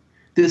brain,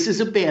 this is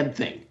a bad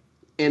thing,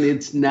 and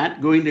it's not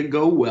going to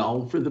go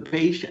well for the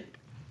patient.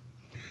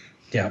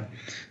 Yeah.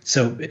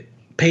 So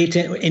pay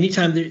attention.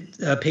 Anytime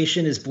the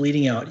patient is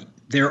bleeding out,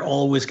 they're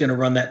always going to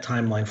run that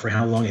timeline for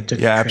how long it took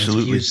to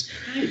transfuse.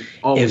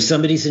 Absolutely. If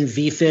somebody's in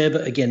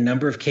VFib, again,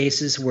 number of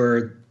cases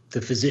where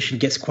the physician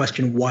gets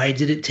questioned, why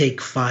did it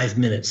take 5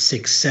 minutes,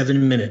 6,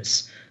 7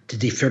 minutes to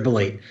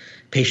defibrillate?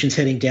 Patients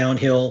heading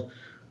downhill,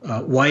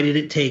 why did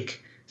it take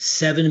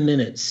 7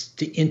 minutes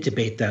to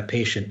intubate that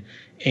patient?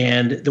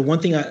 And the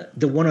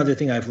one other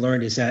thing I've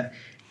learned is that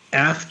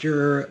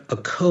after a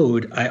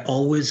code, I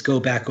always go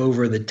back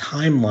over the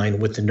timeline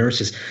with the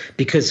nurses,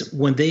 because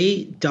when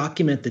they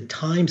document the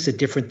times that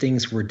different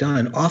things were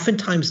done,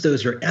 oftentimes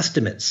those are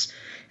estimates.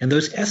 And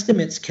those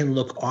estimates can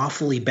look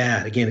awfully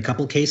bad. Again, a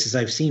couple of cases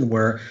I've seen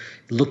where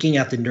looking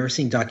at the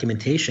nursing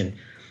documentation,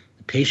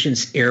 the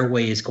patient's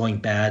airway is going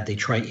bad. They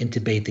try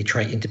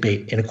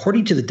intubate. And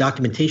according to the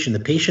documentation, the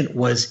patient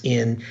was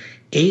in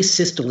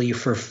asystole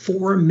for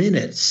 4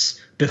 minutes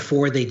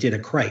before they did a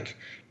cric.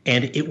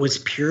 And it was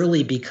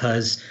purely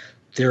because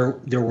there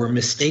were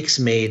mistakes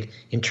made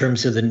in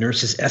terms of the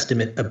nurse's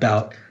estimate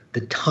about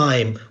the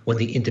time when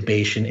the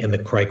intubation and the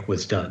cric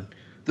was done.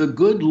 The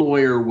good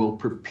lawyer will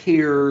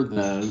prepare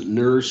the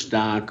nurse,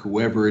 doc,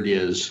 whoever it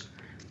is,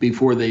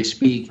 before they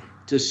speak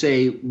to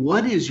say,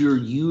 what is your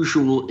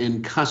usual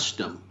and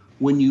custom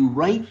when you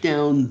write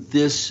down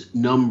this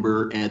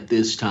number at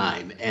this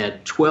time?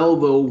 At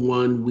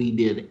 12:01, we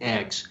did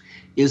X.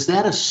 Is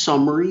that a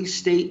summary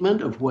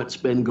statement of what's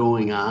been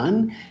going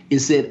on?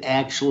 Is it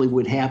actually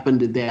what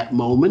happened at that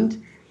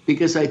moment?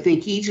 Because I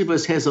think each of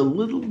us has a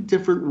little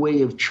different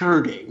way of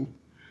charting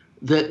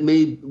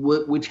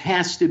which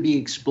has to be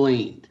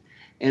explained.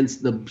 And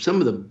some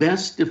of the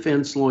best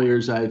defense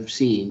lawyers I've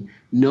seen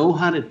know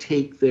how to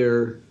take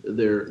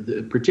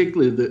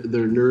particularly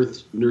their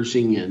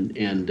nursing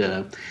and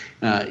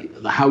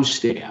the house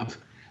staff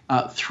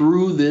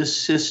through this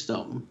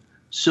system,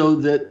 so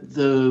that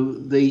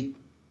they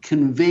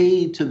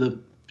convey to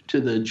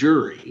the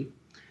jury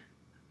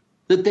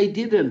that they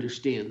did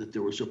understand that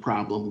there was a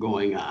problem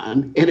going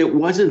on, and it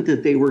wasn't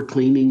that they were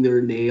cleaning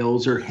their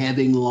nails or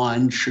having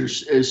lunch or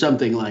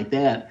something like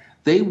that.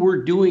 They were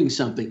doing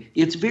something.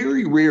 It's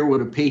very rare when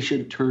a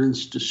patient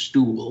turns to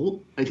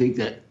stool. I think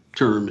that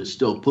term is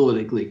still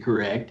politically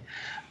correct.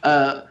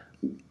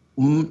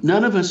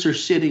 None of us are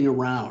sitting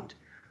around.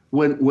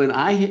 When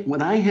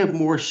I have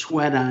more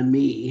sweat on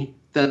me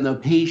than the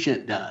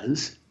patient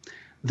does,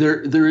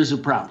 there is a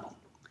problem.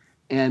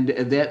 And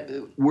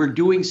that we're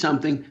doing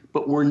something,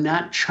 but we're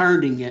not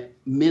charting it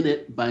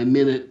minute by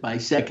minute, by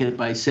second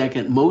by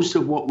second. Most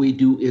of what we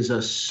do is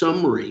a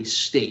summary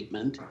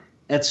statement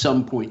at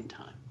some point in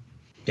time.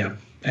 Yeah,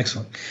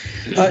 excellent.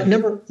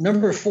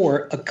 Number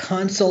 4, a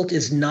consult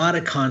is not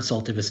a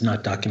consult if it's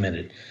not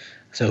documented.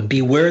 So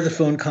beware the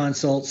phone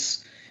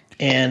consults,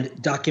 and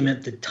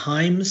document the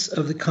times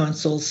of the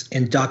consults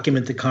and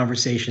document the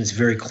conversations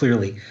very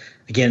clearly.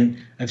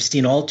 Again, I've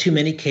seen all too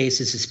many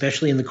cases,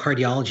 especially in the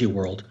cardiology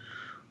world,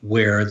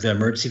 where the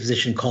emergency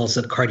physician calls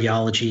up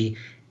cardiology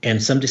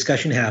and some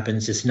discussion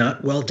happens. It's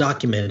not well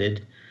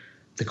documented.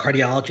 The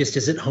cardiologist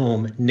is at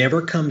home,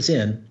 never comes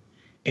in,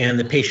 and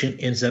the patient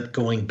ends up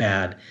going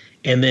bad.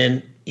 And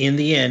then in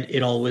the end,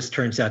 it always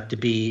turns out to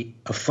be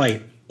a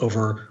fight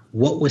over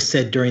what was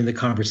said during the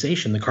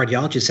conversation. The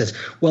cardiologist says,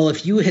 well,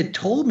 if you had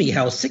told me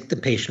how sick the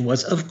patient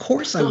was, of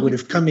course I would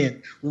have come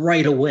in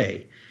right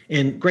away.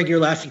 And Greg, you're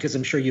laughing because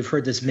I'm sure you've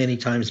heard this many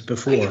times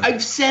before.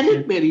 I've said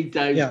it many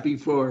times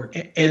before.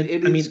 And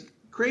it's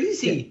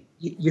crazy.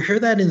 You hear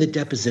that in the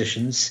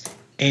depositions,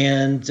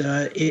 and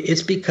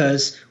it's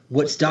because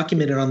what's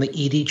documented on the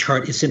ED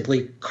chart is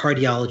simply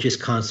cardiologist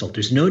consult.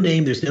 There's no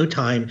name, there's no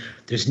time,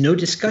 there's no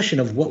discussion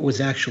of what was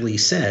actually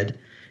said.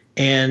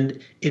 And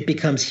it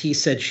becomes he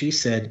said, she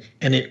said,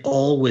 and it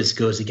always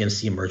goes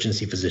against the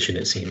emergency physician,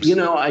 it seems. You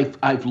know,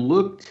 I've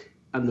looked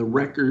on the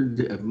record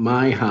of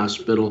my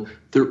hospital.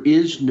 There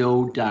is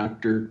no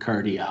doctor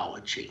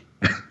cardiology.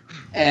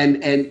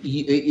 and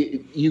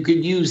you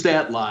could use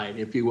that line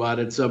if you want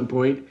at some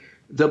point.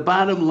 The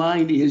bottom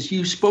line is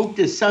you spoke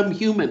to some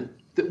human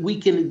that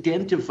we can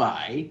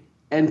identify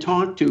and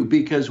talk to,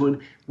 because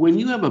when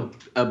you have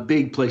a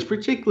big place,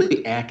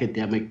 particularly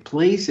academic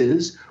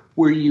places,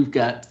 where you've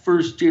got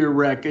first-year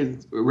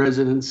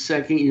residents,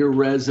 second-year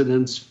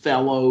residents,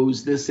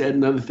 fellows, this, that,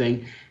 and another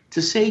thing,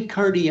 to say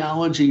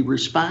cardiology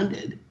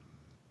responded,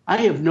 I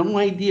have no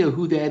idea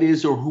who that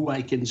is or who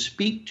I can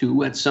speak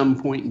to at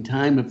some point in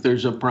time if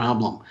there's a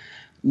problem.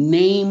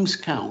 Names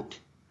count.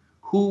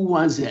 Who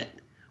was it?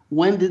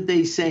 When did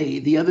they say?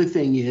 The other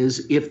thing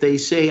is, if they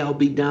say I'll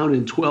be down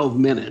in 12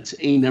 minutes,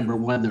 number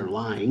one, they're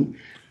lying.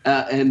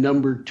 And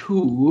number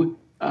two,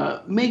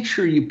 make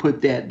sure you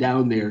put that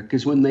down there,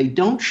 because when they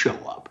don't show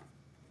up,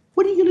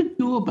 what are you going to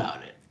do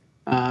about it?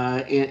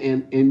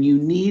 And you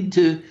need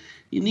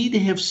to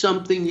have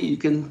something that you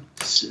can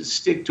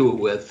stick to it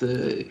with,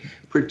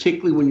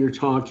 particularly when you're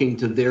talking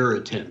to their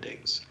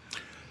attendings.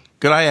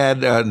 Could I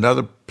add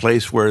another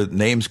place where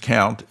names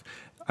count?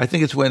 I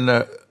think it's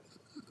when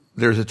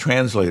there's a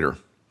translator.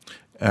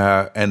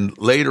 And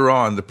later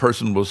on, the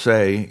person will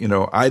say,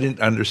 I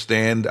didn't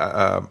understand.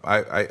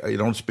 I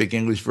don't speak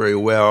English very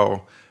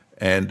well.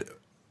 And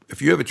if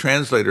you have a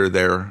translator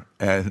there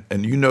and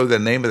you know the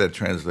name of that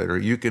translator,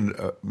 you can.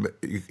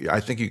 I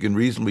think you can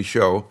reasonably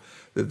show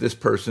that this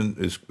person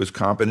was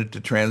competent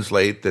to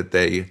translate, that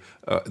they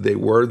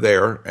were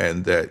there,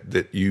 and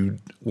that you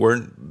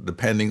weren't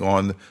depending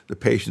on the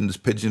patient's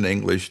pidgin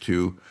English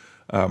to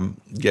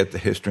get the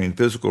history and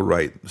physical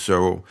right.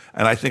 So,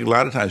 and I think a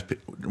lot of times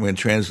when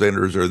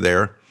translators are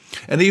there,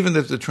 and even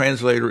if the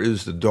translator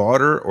is the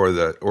daughter or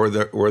the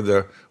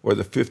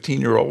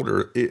 15-year-old,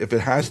 or if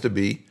it has to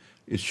be,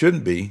 it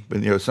shouldn't be.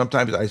 But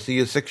sometimes I see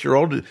a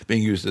 6-year-old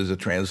being used as a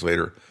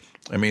translator.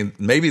 I mean,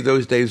 maybe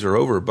those days are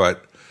over,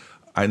 but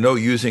I know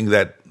using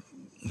that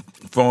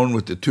phone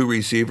with the 2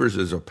 receivers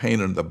is a pain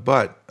in the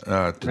butt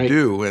to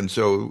do, and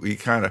so we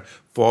kind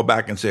of fall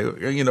back and say,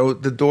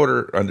 the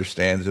daughter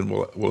understands, and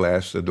we'll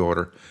ask the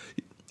daughter.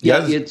 Yeah,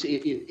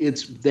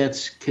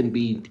 that can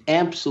be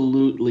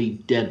absolutely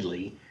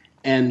deadly.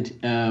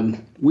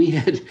 And we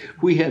had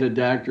a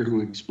doctor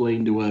who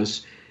explained to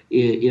us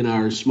in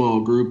our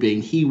small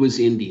grouping, he was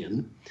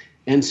Indian,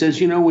 and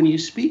says, when you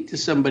speak to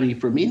somebody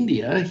from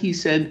India, he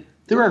said,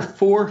 there are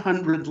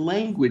 400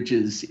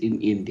 languages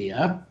in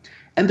India,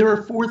 and there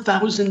are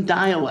 4,000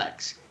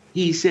 dialects.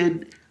 He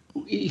said,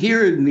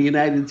 here in the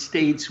United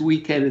States, we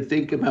kind of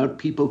think about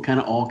people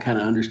all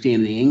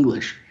understanding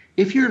English.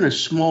 If you're in a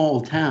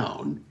small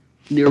town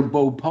near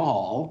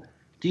Bhopal,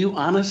 do you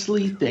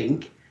honestly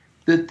think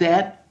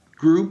that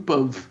group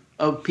of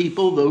of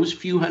people, those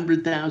few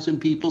 100,000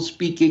 people,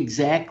 speak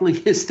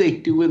exactly as they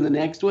do in the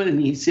next one? And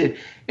he said,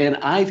 and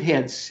I've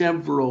had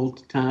several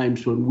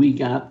times when we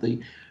got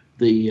the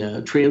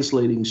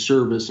translating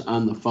service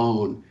on the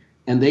phone,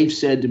 and they've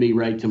said to me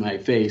right to my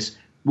face,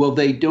 well,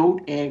 they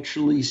don't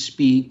actually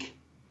speak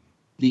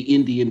the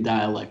Indian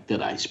dialect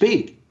that I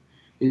speak.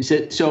 He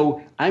said,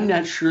 so I'm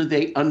not sure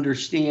they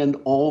understand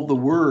all the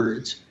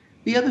words.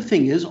 The other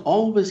thing is,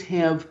 all of us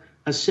have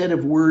a set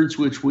of words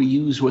which we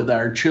use with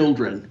our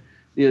children.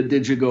 You know,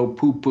 did you go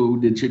poo-poo?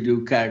 Did you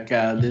do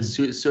caca?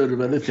 This sort of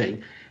other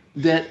thing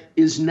that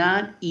is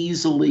not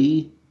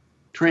easily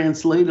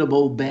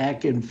translatable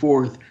back and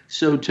forth.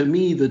 So to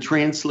me, the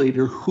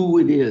translator, who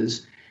it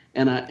is,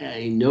 and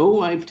I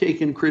know I've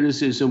taken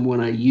criticism when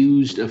I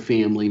used a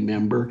family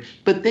member,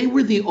 but they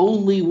were the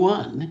only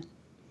one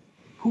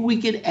who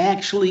we could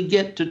actually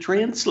get to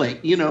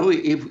translate. You know,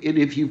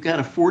 if you've got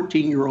a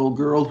 14-year-old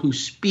girl who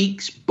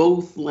speaks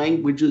both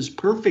languages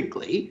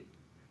perfectly,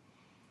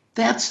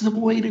 that's the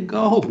way to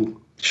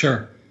go.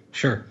 Sure.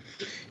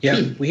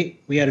 Yeah, we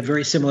had a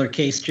very similar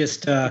case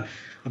just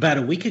about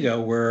a week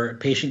ago where a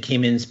patient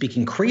came in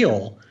speaking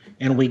Creole,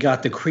 and we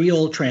got the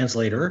Creole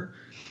translator,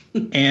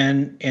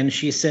 and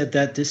she said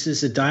that this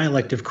is a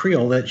dialect of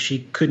Creole that she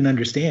couldn't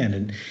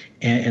understand,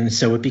 and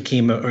so it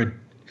became an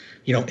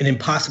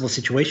impossible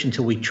situation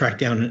until we tracked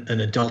down an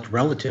adult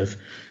relative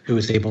who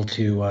was able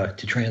to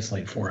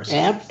translate for us.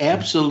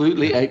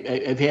 Absolutely,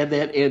 I've had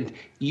that. And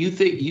you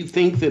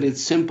think that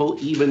it's simple,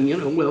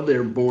 even well,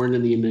 they're born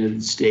in the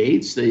United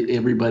States.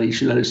 Everybody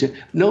should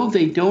understand. No,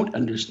 they don't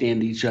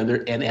understand each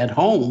other, and at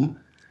home,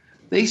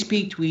 they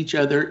speak to each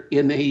other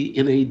in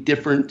a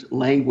different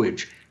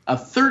language. A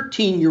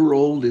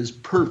 13-year-old is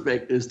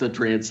perfect as the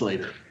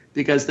translator,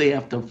 because they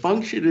have to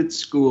function at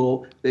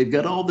school. They've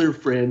got all their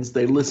friends.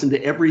 They listen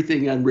to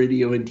everything on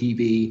radio and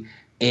TV,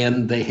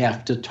 and they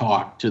have to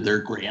talk to their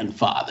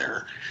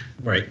grandfather.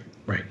 Right.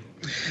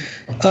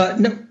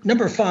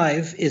 Number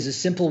 5 is a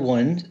simple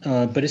one,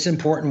 but it's an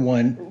important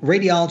one.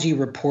 Radiology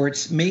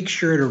reports, make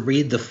sure to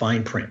read the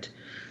fine print.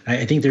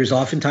 I think there's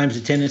oftentimes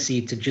a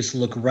tendency to just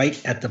look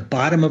right at the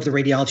bottom of the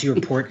radiology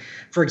report.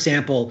 For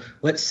example,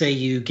 let's say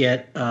you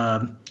get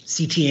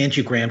CT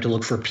angiogram to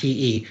look for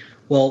PE.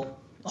 Well,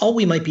 all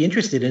we might be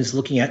interested in is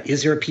looking at,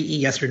 is there a PE,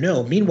 yes or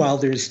no? Meanwhile,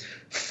 there's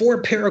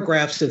 4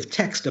 paragraphs of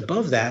text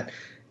above that.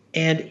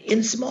 And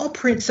in small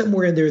print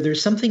somewhere in there,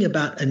 there's something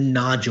about a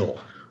nodule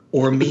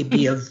or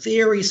maybe a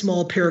very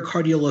small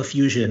pericardial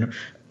effusion.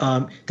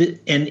 And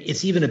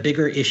it's even a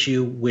bigger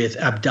issue with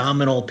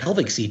abdominal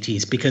pelvic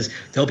CTs, because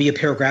there'll be a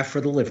paragraph for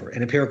the liver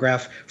and a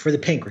paragraph for the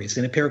pancreas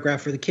and a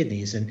paragraph for the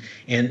kidneys.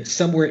 And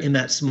somewhere in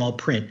that small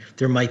print,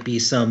 there might be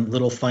some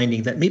little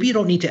finding that maybe you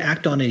don't need to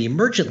act on it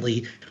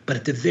emergently, but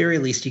at the very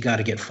least, you got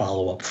to get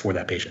follow-up for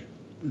that patient.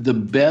 The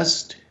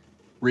best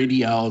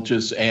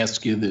radiologists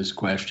ask you this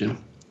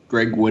question.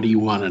 Greg, what do you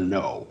want to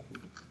know?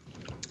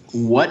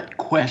 What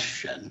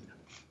question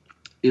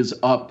is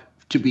up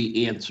to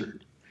be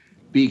answered?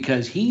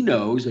 Because he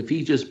knows if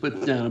he just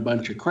puts down a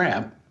bunch of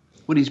crap,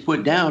 what he's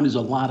put down is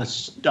a lot of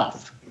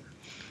stuff.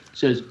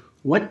 Says,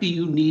 what do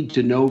you need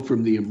to know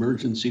from the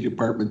emergency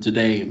department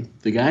today?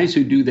 The guys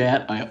who do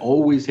that, I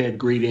always had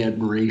great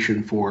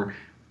admiration for,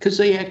 because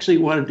they actually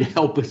wanted to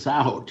help us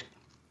out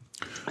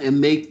and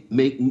make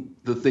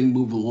the thing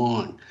move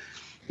along.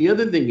 The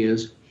other thing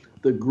is,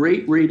 the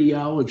great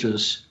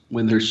radiologists,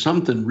 when there's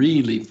something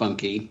really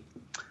funky,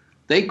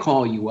 they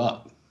call you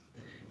up.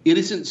 It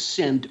isn't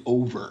sent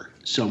over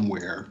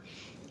somewhere.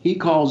 He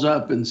calls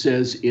up and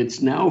says,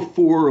 it's now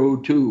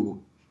 4:02.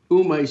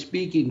 Who am I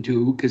speaking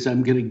to? Because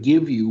I'm going to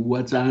give you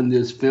what's on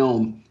this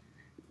film.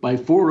 By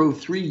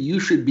 4:03, you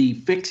should be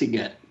fixing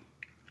it.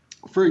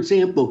 For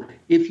example,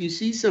 if you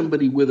see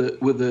somebody with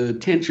a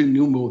tension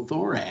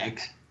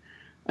pneumothorax,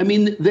 I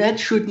mean, that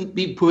shouldn't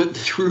be put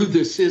through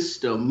the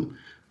system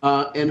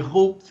and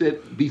hope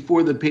that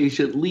before the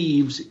patient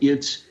leaves,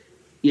 it's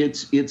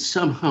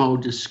somehow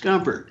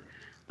discovered.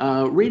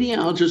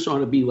 Radiologists ought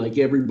to be like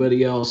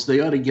everybody else.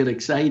 They ought to get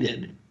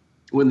excited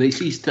when they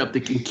see stuff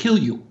that can kill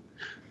you.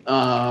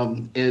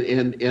 And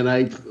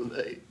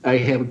I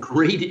have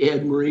great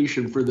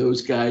admiration for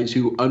those guys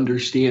who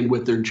understand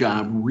what their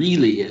job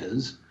really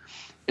is,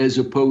 as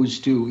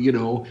opposed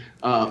to,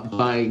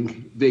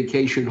 buying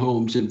vacation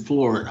homes in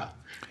Florida.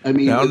 I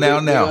mean, they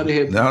ought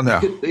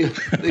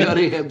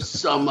to have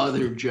some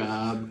other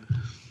job.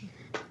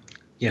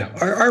 Yeah,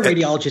 our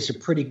radiologists are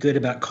pretty good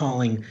about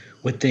calling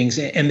with things,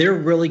 and they're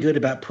really good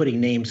about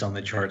putting names on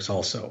the charts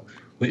also,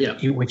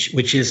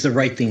 which is the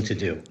right thing to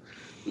do.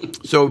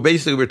 So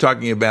basically, we're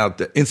talking about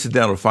the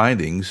incidental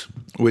findings,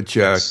 which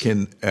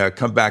can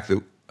come back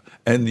to,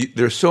 and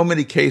there's so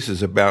many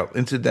cases about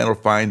incidental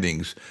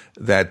findings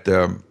that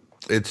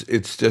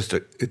it's just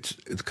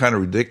it's kind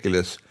of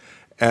ridiculous.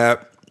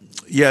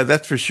 Yeah,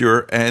 that's for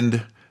sure.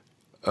 And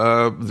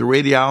the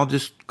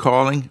radiologist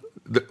calling.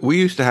 We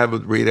used to have a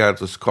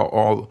radiologist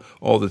call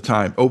all the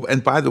time. Oh,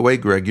 and by the way,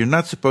 Greg, you're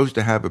not supposed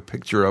to have a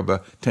picture of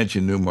a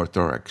tension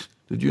pneumothorax.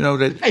 Did you know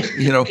that,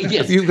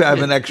 yes, if you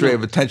have an X-ray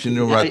of a tension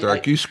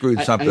pneumothorax, you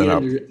screwed something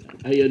up.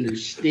 I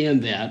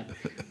understand that,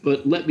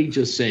 but let me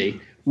just say,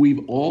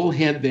 we've all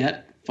had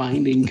that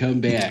finding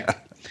come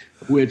back,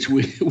 which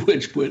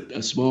put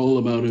a small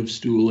amount of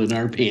stool in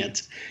our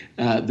pants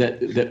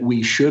that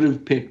we should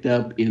have picked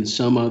up in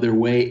some other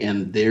way,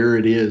 and there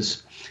it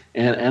is.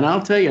 And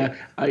I'll tell you,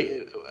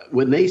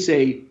 when they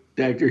say,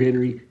 Dr.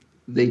 Henry,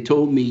 they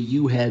told me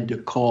you had to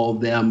call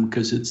them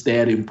because it's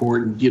that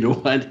important. You know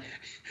what?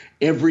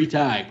 Every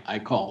time I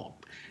call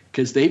them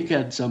because they've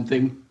got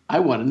something I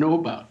want to know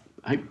about.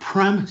 I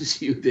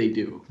promise you they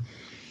do.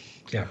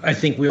 Yeah, I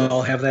think we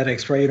all have that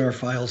X-ray in our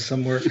files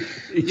somewhere.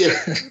 Yeah.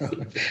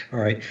 All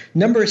right.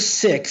 Number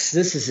 6,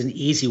 this is an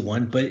easy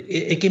one, but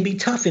it can be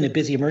tough in a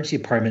busy emergency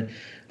department.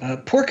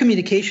 Poor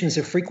communication is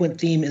a frequent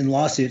theme in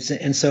lawsuits,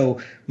 and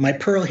so my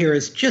pearl here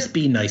is just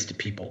be nice to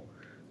people.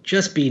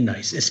 Just be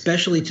nice,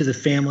 especially to the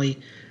family.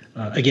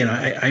 Again,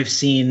 I've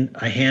seen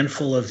a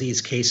handful of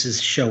these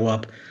cases show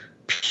up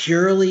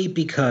purely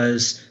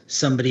because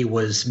somebody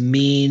was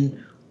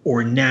mean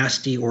or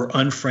nasty or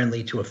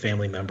unfriendly to a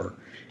family member.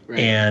 Right.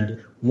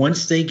 And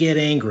once they get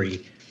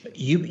angry,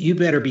 you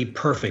better be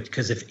perfect,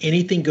 because if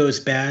anything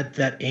goes bad,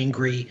 that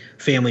angry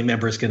family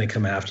member is going to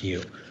come after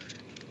you.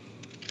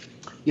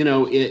 You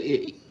know,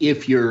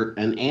 if you're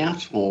an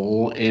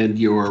asshole and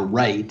you're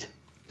right,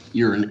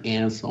 you're an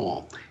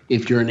asshole.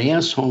 If you're an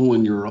asshole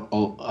and you're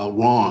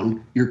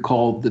wrong, you're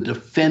called the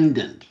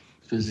defendant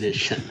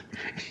physician.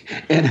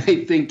 And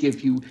I think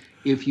if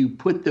you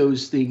put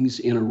those things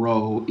in a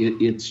row,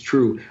 it's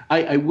true.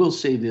 I will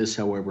say this,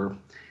 however,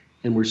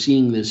 and we're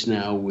seeing this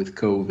now with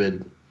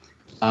COVID.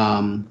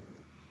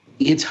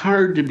 It's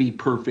hard to be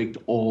perfect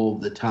all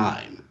the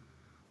time,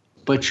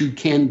 but you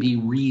can be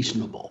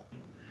reasonable.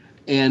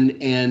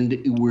 And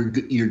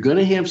you're going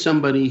to have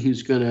somebody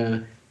who's going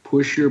to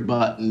push your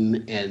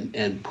button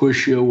and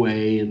push you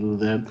away.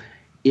 And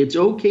it's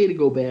okay to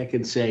go back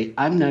and say,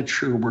 I'm not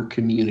sure we're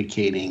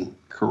communicating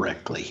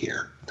correctly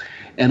here.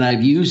 And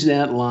I've used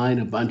that line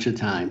a bunch of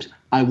times.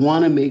 I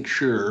want to make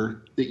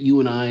sure that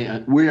you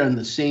and we're on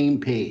the same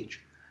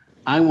page.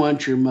 I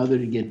want your mother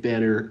to get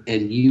better,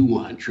 and you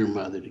want your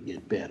mother to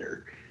get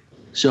better.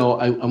 So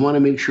I want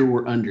to make sure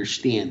we're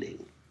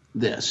understanding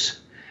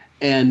this.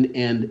 And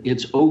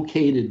it's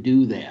okay to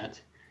do that.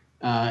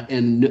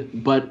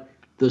 But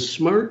the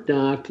smart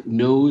doc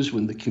knows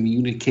when the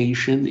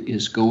communication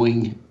is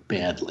going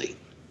badly.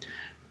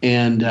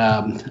 And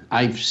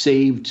I've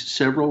saved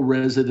several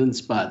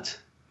residents' butts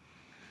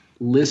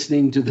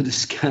listening to the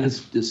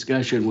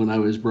discussion when I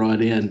was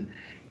brought in.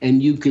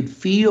 And you could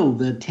feel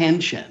the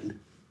tension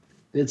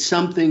that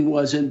something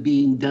wasn't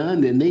being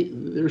done. And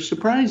they're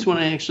surprised when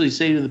I actually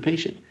say to the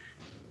patient,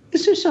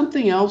 is there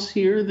something else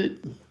here that,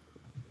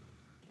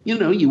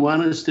 you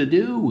want us to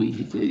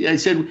do? I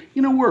said,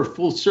 we're a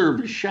full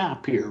service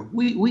shop here.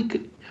 We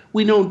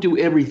don't do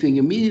everything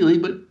immediately,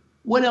 but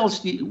what else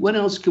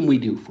can we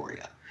do for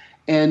you?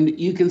 And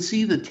you can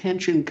see the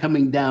tension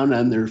coming down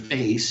on their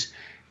face.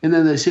 And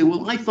then they say,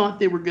 well, I thought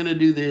they were going to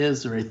do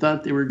this, or I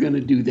thought they were going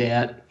to do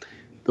that.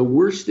 The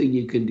worst thing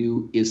you can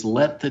do is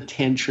let the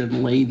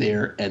tension lay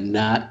there and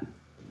not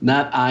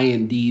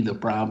I&D the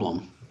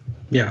problem.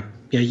 Yeah.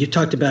 You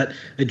talked about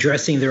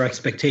addressing their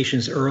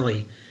expectations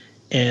early,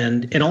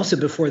 and also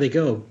before they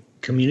go,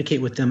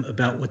 communicate with them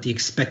about what the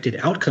expected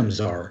outcomes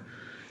are.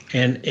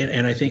 And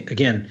I think,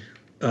 again,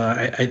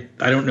 I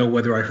don't know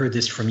whether I heard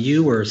this from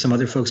you or some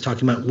other folks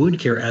talking about wound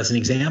care as an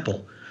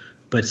example,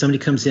 but somebody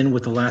comes in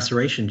with a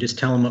laceration, just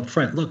tell them up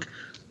front, look,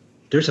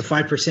 there's a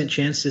 5%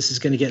 chance this is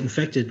going to get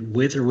infected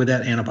with or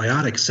without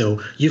antibiotics.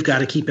 So you've got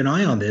to keep an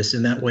eye on this.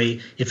 And that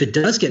way, if it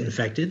does get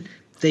infected,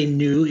 they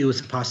knew it was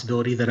a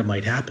possibility that it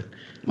might happen.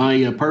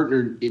 My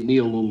partner,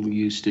 Neil Little,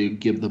 used to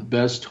give the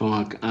best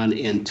talk on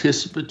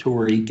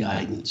anticipatory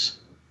guidance.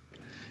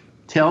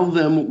 Tell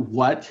them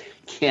what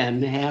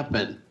can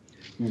happen,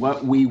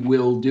 what we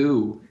will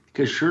do,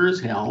 because sure as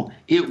hell,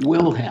 it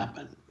will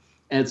happen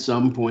at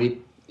some point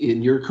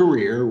in your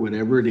career,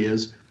 whatever it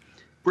is.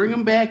 Bring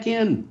them back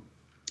in.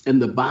 And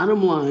the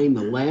bottom line,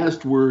 the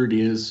last word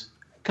is,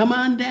 come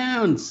on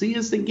down, see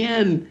us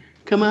again,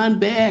 come on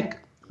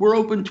back. We're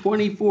open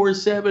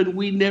 24/7,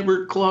 we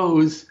never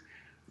close.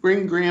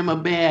 Bring grandma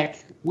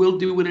back, we'll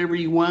do whatever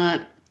you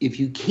want. If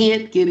you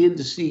can't get in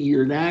to see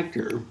your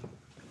doctor,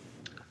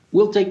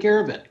 we'll take care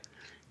of it.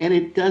 And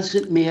it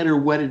doesn't matter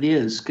what it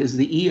is, because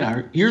the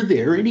ER, you're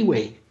there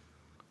anyway,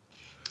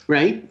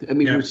 right? I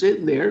mean, We're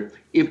sitting there.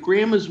 If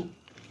grandma's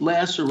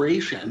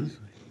laceration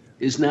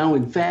is now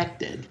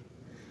infected,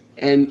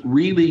 and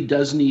really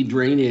does need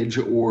drainage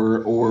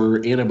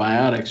or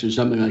antibiotics or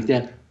something like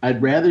that, I'd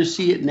rather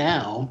see it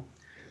now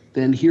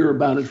than hear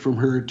about it from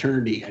her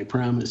attorney. I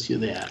promise you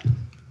that.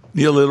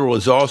 Neil Little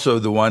is also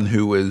the one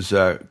who was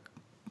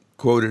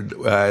quoted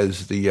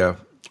as the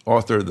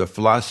author of The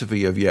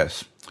Philosophy of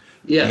Yes.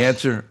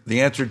 Yes.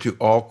 The answer to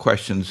all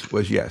questions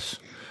was yes.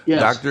 Yes.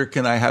 Doctor,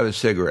 can I have a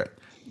cigarette?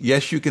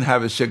 Yes, you can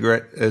have a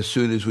cigarette as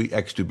soon as we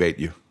extubate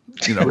you.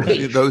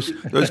 Right.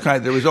 those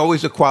kind. There was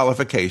always a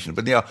qualification,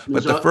 but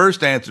but the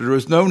first answer, there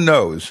was no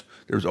no's.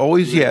 There was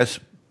always yes,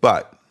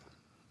 but.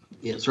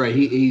 That's right.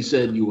 He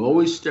said you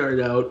always start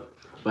out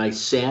by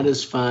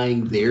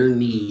satisfying their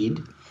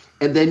need,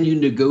 and then you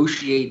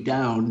negotiate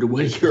down to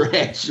what you're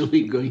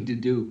actually going to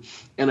do.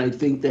 And I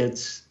think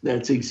that's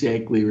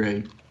exactly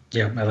right.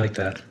 Yeah, I like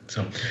that.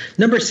 So,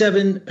 number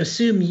 7,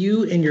 assume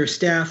you and your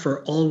staff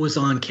are always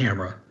on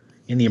camera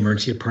in the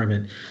emergency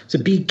department. So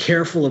be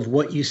careful of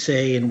what you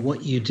say and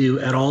what you do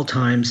at all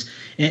times.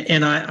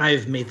 And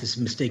I've made this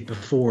mistake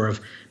before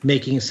of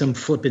making some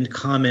flippant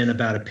comment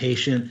about a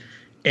patient,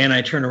 and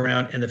I turn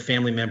around and the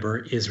family member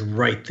is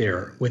right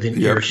there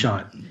within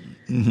earshot.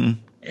 Mm-hmm.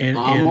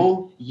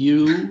 And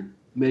you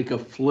make a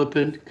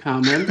flippant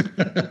comment.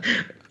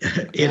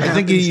 I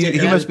think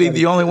he must be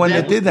the only one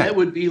that did that. That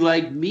would be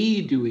like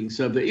me doing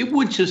something. It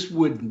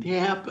wouldn't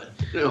happen.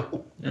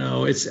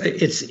 No,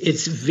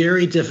 it's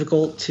very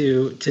difficult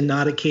to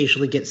not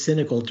occasionally get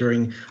cynical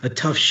during a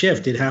tough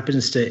shift. It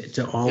happens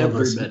to all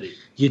Everybody. of us.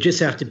 You just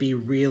have to be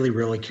really,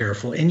 really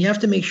careful, and you have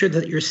to make sure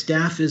that your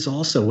staff is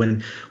also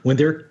when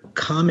they're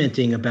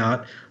commenting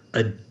about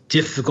a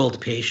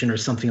difficult patient or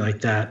something like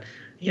that.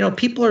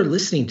 People are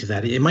listening to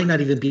that. It might not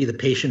even be the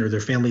patient or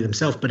their family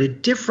themselves, but a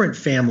different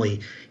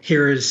family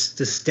hears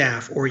the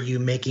staff or you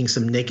making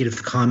some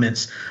negative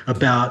comments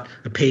about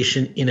a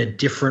patient in a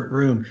different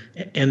room.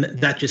 And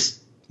that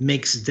just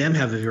makes them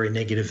have a very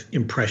negative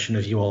impression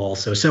of you all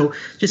also. So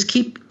just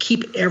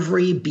keep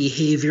every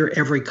behavior,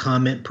 every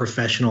comment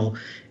professional.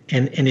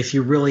 And if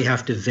you really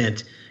have to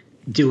vent,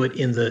 do it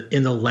in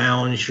the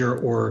lounge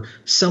or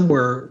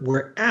somewhere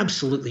where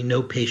absolutely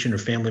no patient or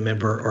family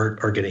member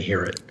are going to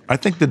hear it. I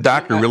think the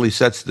doctor really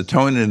sets the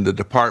tone in the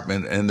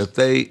department, and if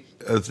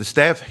the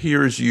staff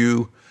hears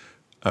you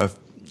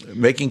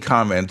making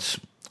comments,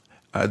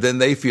 then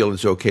they feel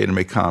it's okay to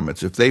make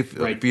comments. If they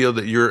feel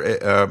that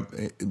you're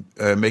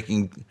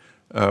making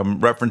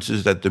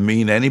references that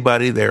demean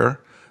anybody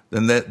there,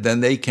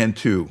 then they can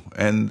too.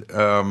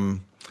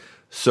 And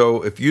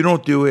so if you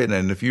don't do it,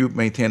 and if you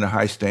maintain a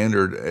high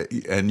standard,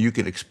 and you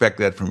can expect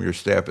that from your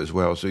staff as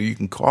well, so you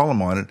can call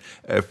them on it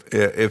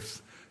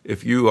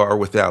if you are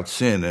without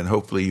sin, and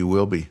hopefully you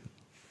will be.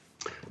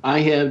 I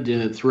had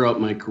throughout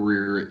my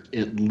career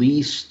at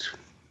least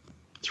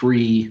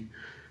three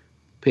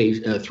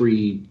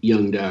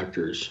young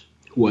doctors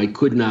who I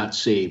could not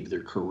save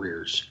their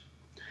careers.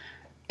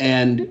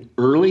 And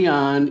early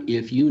on,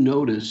 if you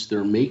notice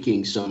they're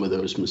making some of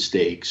those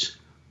mistakes,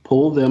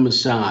 pull them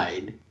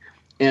aside.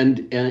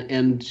 And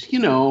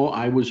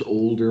I was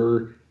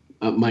older.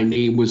 My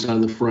name was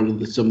on the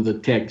front of some of the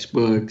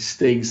textbooks,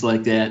 things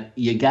like that.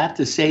 You got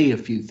to say a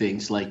few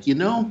things like,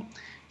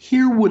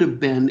 here would have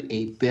been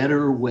a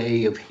better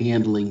way of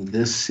handling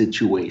this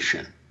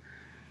situation.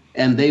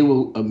 And they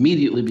will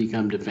immediately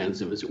become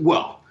defensive and say,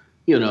 well,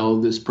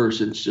 this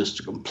person's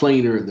just a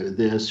complainer, they're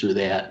this or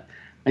that.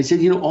 I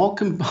said, all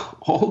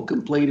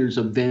complainers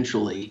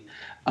eventually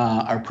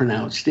are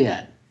pronounced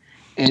dead.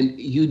 And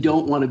you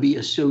don't want to be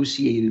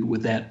associated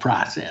with that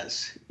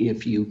process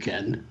if you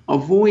can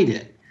avoid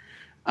it.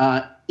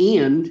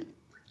 And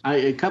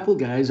a couple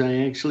guys, I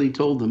actually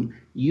told them,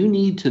 you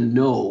need to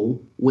know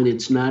when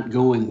it's not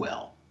going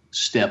well.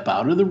 Step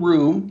out of the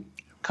room,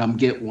 come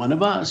get one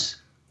of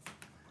us,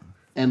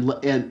 and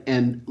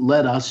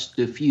let us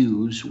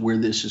diffuse where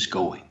this is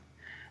going.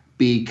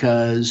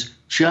 Because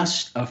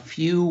just a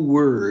few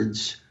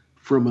words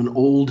from an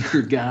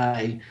older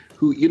guy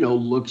who,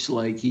 looks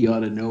like he ought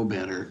to know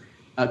better,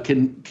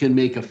 can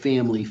make a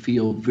family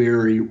feel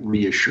very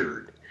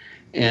reassured,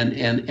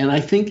 and I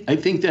think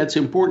that's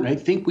important. I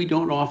think we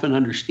don't often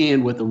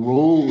understand what the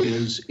role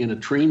is in a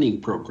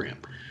training program.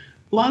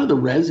 A lot of the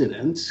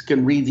residents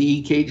can read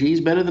the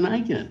EKGs better than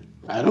I can.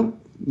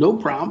 No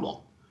problem.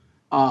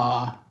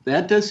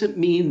 That doesn't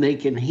mean they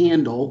can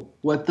handle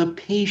what the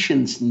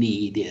patient's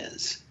need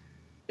is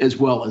as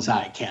well as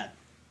I can.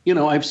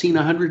 I've seen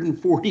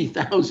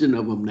 140,000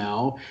 of them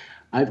now.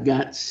 I've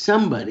got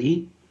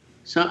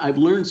So I've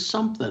learned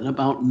something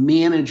about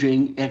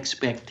managing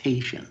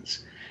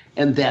expectations,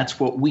 and that's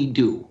what we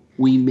do.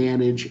 We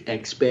manage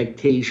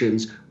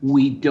expectations.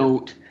 We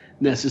don't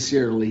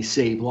necessarily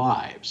save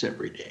lives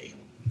every day.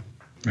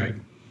 Right.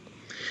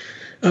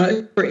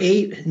 Number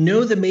 8,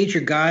 know the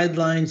major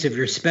guidelines of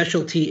your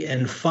specialty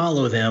and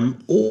follow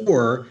them,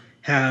 or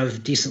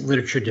have decent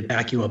literature to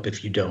back you up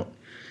if you don't.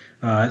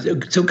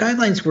 So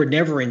guidelines were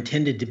never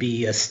intended to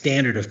be a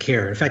standard of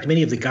care. In fact,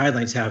 many of the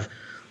guidelines have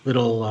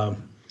little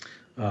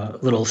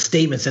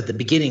statements at the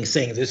beginning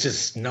saying this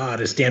is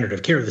not a standard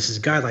of care, this is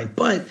a guideline.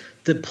 But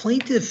the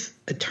plaintiff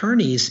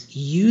attorneys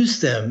use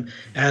them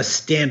as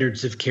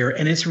standards of care,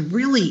 and it's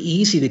really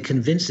easy to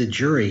convince a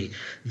jury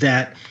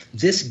that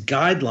this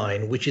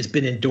guideline, which has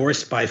been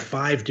endorsed by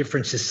 5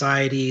 different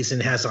societies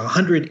and has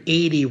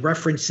 180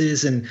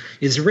 references and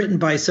is written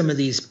by some of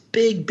these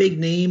big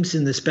names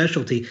in the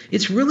specialty,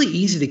 it's really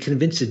easy to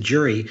convince a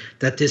jury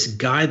that this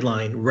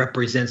guideline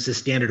represents the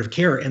standard of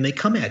care. And they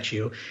come at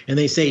you and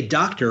they say,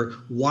 doctor,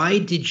 why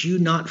did you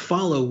not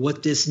follow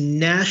what this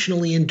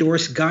nationally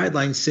endorsed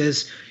guideline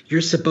says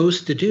you're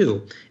supposed to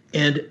do?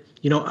 And,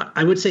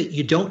 I would say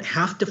you don't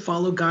have to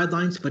follow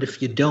guidelines, but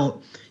if you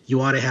don't,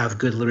 you ought to have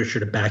good literature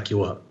to back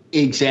you up.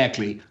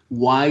 Exactly.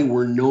 Why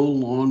we're no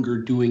longer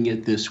doing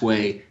it this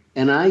way.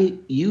 And I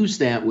use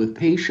that with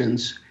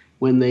patients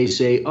when they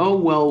say, oh,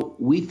 well,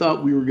 we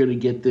thought we were going to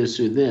get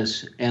this or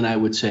this. And I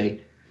would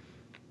say,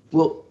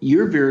 well,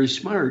 you're very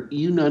smart.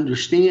 You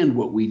understand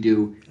what we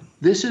do.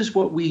 This is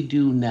what we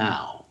do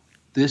now.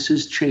 This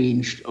has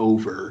changed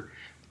over.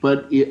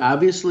 But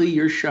obviously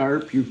you're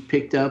sharp. You've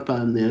picked up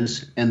on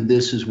this, and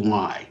this is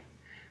why.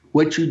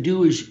 What you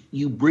do is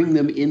you bring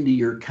them into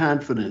your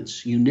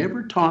confidence. You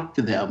never talk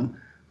to them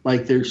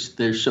like they're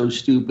so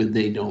stupid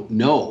they don't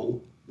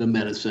know the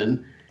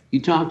medicine.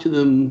 You talk to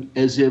them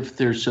as if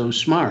they're so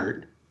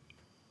smart.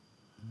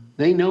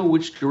 They know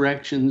which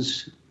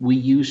directions we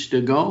used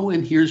to go,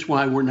 and here's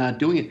why we're not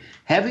doing it.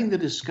 Having the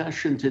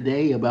discussion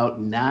today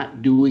about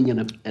not doing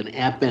an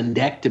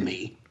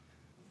appendectomy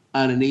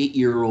on an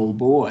 8-year-old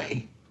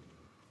boy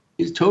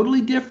is totally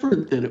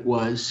different than it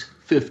was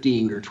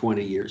 15 or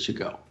 20 years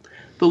ago.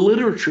 The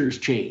literature's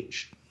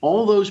changed.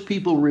 All those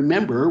people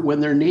remember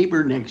when their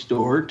neighbor next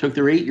door took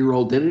their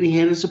 8-year-old in and he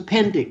had his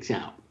appendix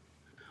out.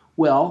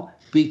 Well,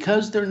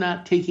 because they're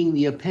not taking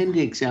the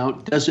appendix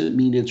out doesn't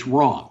mean it's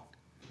wrong.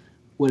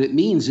 What it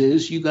means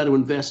is you got to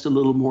invest a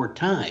little more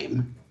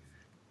time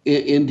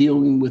in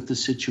dealing with the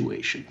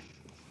situation.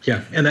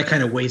 Yeah, and that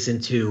kind of weighs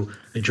into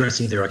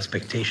addressing their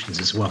expectations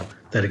as well,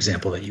 that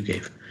example that you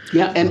gave.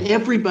 Yeah, and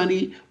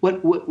everybody,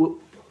 what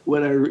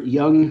our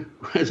young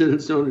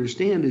residents don't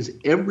understand is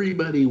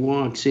everybody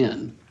walks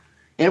in,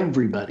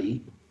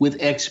 everybody with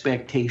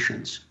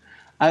expectations.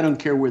 I don't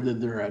care whether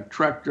they're a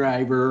truck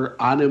driver,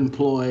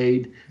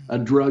 unemployed, a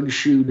drug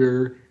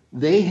shooter.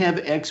 They have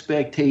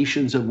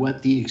expectations of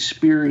what the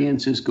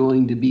experience is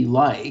going to be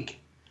like,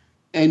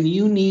 and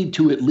you need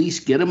to at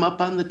least get them up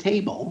on the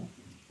table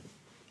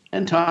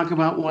and talk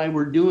about why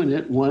we're doing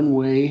it one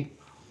way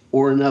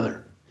or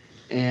another.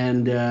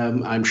 And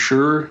I'm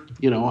sure,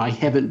 I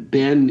haven't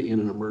been in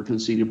an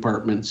emergency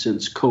department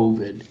since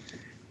COVID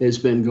has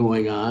been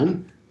going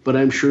on, but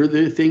I'm sure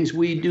there are things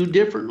we do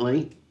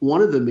differently.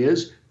 One of them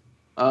is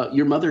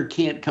your mother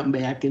can't come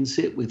back and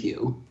sit with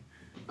you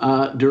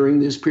during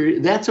this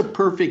period. That's a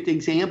perfect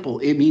example.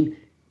 I mean,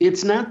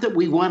 it's not that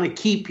we want to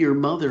keep your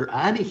mother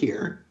out of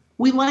here.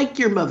 We like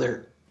your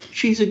mother.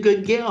 She's a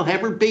good gal.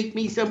 Have her bake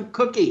me some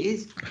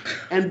cookies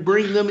and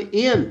bring them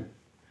in.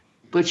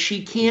 But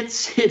she can't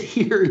sit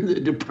here in the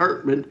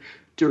department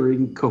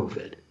during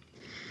COVID.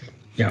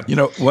 Yeah.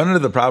 One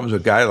of the problems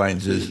with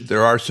guidelines is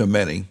there are so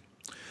many.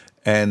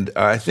 And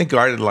I think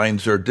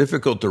guidelines are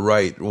difficult to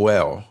write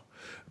well.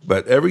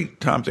 But every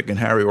Tom, Dick, and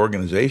Harry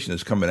organization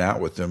is coming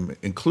out with them,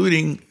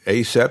 including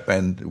ACEP,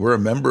 and we're a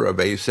member of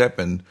ACEP,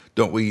 and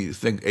don't we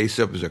think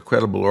ACEP is a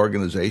credible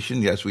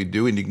organization? Yes, we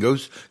do, and you can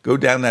go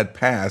down that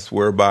path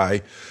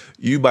whereby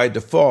you, by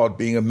default,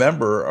 being a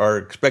member, are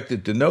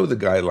expected to know the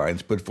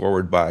guidelines put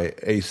forward by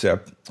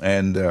ACEP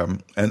and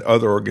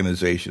other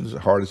organizations, the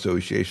Heart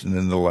Association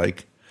and the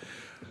like.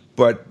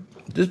 But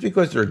just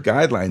because there are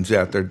guidelines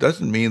out there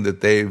doesn't mean that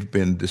they've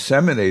been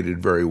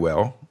disseminated very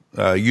well.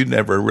 You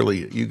got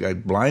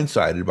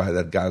blindsided by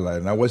that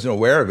guideline. I wasn't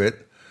aware of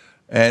it.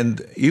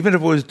 And even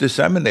if it was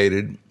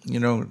disseminated,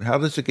 how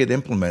does it get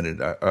implemented?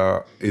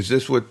 Is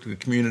this what the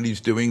community is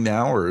doing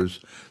now, or is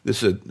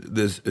this a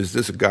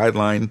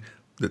guideline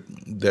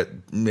that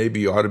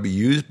maybe ought to be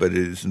used, but it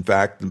is in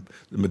fact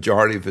the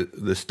majority of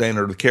the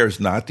standard of care is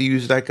not to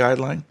use that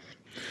guideline?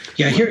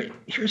 Yeah,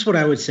 here's what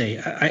I would say.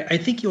 I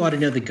think you ought to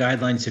know the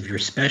guidelines of your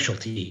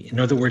specialty. In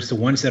other words, the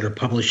ones that are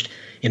published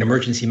in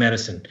emergency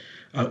medicine.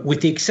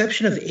 With the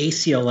exception of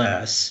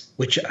ACLS,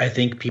 which I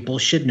think people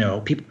should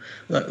know.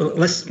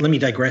 Let me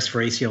digress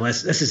for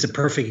ACLS. This is a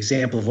perfect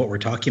example of what we're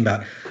talking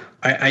about.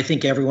 I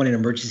think everyone in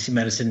emergency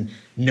medicine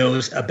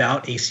knows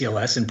about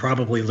ACLS and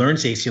probably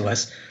learns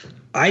ACLS.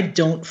 I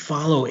don't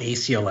follow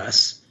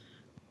ACLS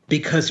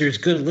because there's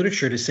good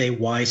literature to say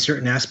why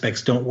certain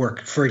aspects don't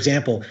work. For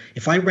example,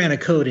 if I ran a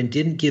code and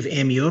didn't give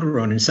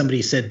amiodarone and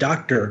somebody said,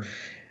 doctor,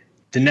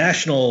 the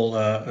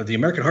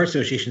American Heart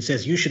Association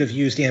says you should have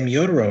used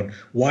amiodarone.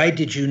 Why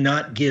did you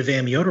not give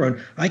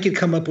amiodarone? I could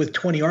come up with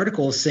 20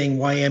 articles saying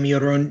why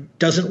amiodarone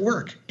doesn't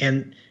work,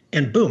 and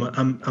boom,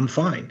 I'm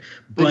fine.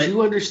 But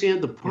you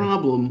understand the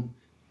problem,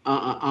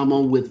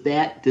 with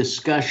that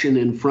discussion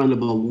in front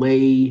of a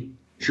lay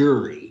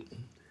jury.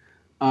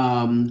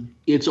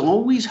 It's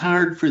always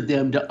hard for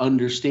them to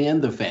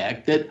understand the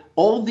fact that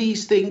all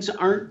these things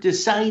aren't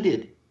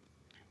decided.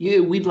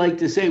 We'd like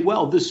to say,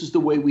 well, this is the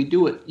way we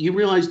do it. You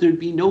realize there'd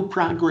be no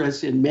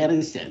progress in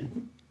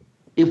medicine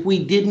if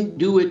we didn't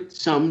do it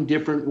some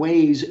different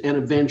ways and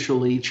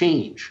eventually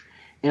change.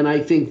 And I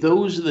think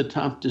those are the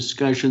tough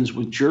discussions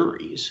with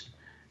juries,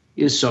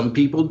 is some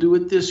people do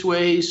it this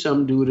way,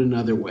 some do it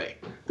another way.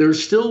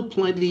 There's still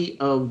plenty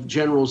of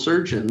general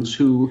surgeons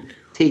who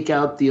take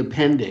out the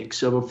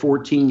appendix of a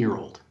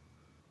 14-year-old.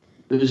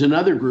 There's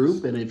another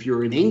group, and if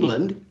you're in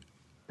England,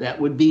 that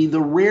would be the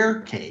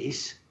rare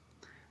case.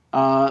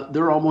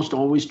 They're almost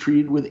always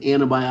treated with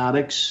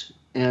antibiotics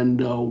and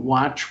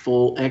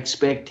watchful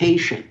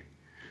expectation.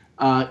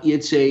 But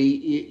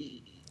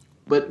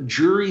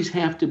juries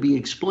have to be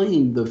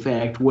explained the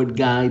fact what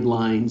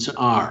guidelines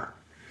are.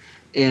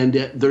 And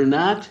they're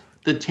not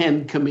the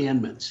 10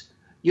 commandments.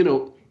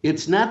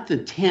 It's not the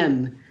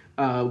 10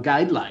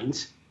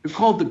 guidelines. They're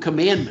called the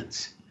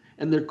commandments.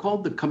 And they're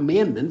called the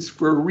commandments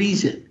for a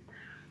reason.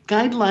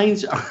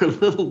 Guidelines are a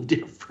little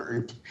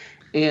different.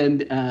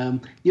 And,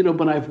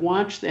 but I've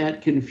watched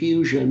that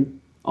confusion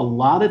a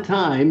lot of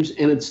times,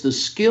 and it's the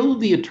skill of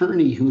the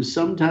attorney who's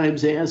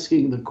sometimes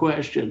asking the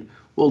question,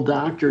 well,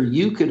 doctor,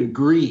 you could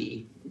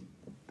agree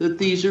that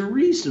these are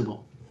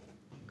reasonable.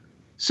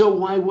 So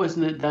why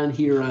wasn't it done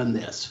here on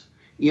this?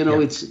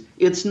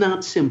 It's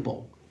not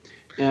simple.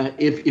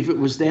 If it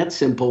was that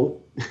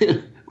simple,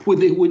 they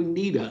wouldn't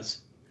need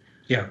us.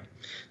 Yeah.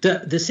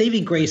 The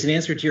saving grace, in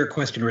answer to your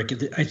question, Rick,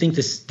 I think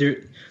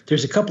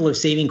there's a couple of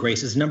saving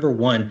graces. Number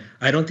one,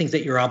 I don't think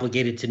that you're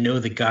obligated to know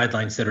the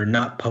guidelines that are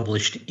not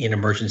published in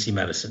emergency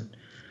medicine.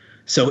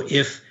 So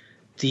if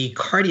the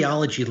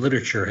cardiology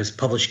literature has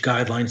published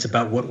guidelines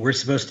about what we're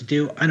supposed to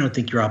do, I don't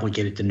think you're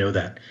obligated to know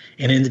that.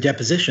 And in the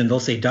deposition, they'll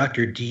say,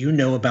 doctor, do you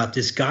know about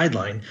this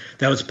guideline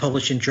that was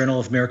published in Journal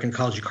of American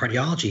College of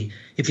Cardiology?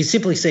 If you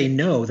simply say,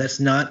 no, that's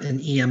not an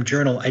EM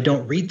journal, I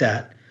don't read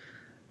that,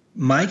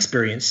 my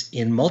experience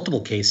in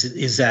multiple cases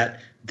is that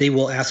they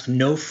will ask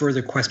no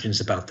further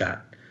questions about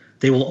that.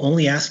 They will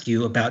only ask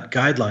you about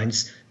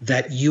guidelines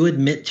that you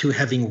admit to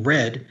having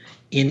read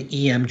in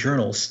EM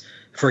journals,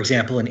 for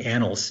example, in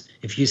Annals.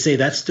 If you say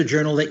that's the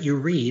journal that you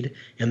read,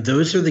 and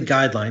those are the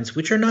guidelines,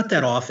 which are not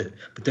that often,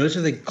 but those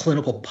are the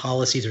clinical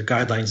policies or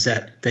guidelines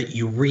that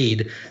you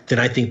read, then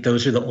I think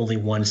those are the only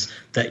ones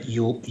that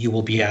you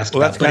will be asked about.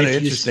 Well, that's kind of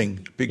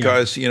interesting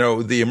because,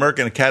 the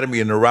American Academy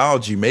of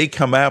Neurology may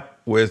come up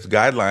with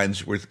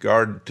guidelines with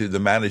regard to the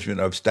management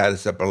of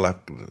status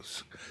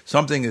epilepticus,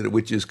 something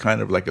which is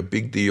kind of like a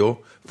big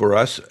deal for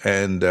us,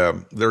 and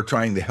they're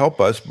trying to help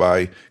us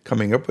by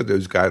coming up with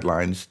those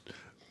guidelines,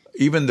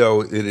 even though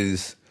it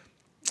is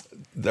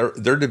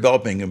they're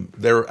developing them.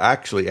 They're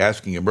actually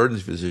asking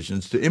emergency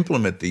physicians to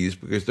implement these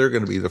because they're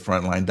going to be the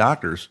frontline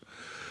doctors.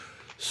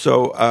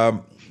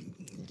 So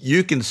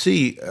you can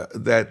see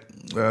that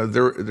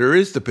there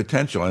is the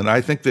potential, and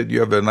I think that you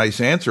have a nice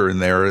answer in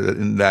there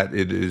in that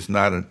it is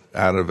not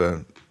out of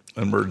an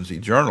emergency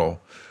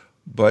journal,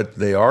 but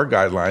they are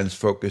guidelines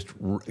focused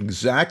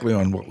exactly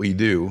on what we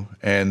do.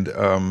 And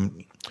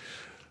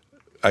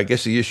I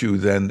guess the issue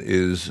then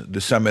is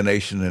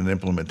dissemination and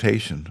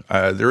implementation.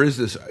 There is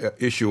this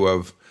issue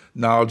of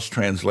knowledge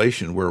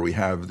translation where we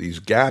have these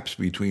gaps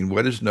between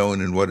what is known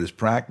and what is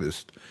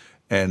practiced.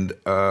 And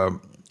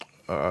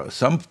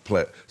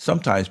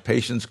sometimes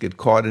patients get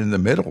caught in the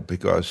middle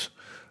because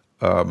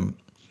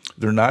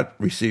they're not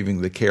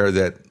receiving the care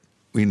that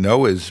we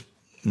know is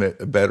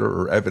better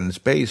or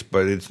evidence-based,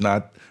 but it's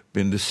not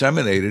been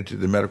disseminated to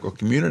the medical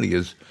community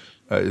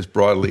as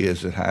broadly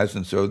as it has,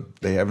 and so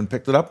they haven't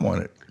picked it up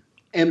on it.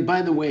 And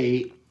by the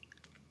way,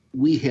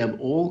 we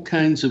have all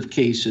kinds of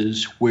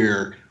cases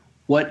where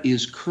what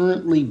is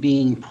currently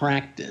being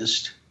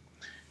practiced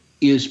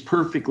is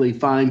perfectly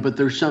fine, but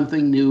there's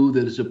something new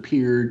that has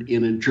appeared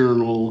in a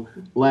journal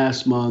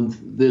last month,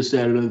 this,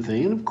 that, another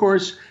thing. And of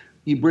course,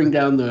 you bring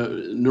down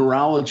the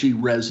neurology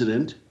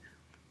resident.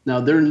 Now,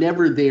 they're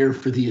never there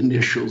for the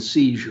initial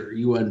seizure.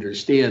 You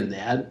understand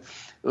that.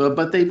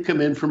 But they've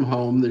come in from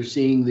home. They're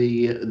seeing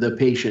the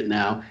patient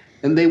now,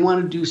 and they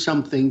want to do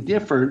something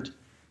different.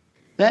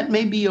 That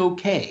may be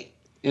okay,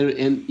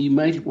 and you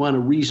might want a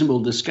reasonable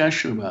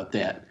discussion about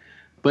that.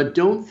 But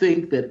don't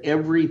think that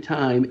every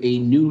time a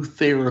new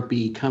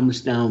therapy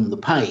comes down the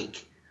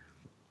pike,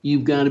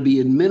 you've got to be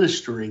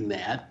administering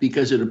that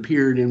because it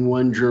appeared in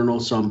one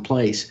journal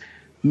someplace.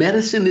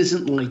 Medicine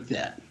isn't like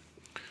that.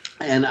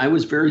 And I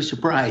was very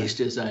surprised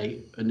as I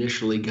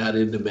initially got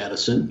into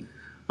medicine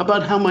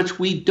about how much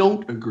we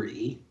don't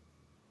agree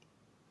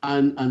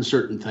on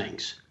certain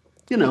things.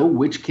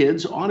 Which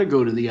kids ought to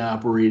go to the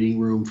operating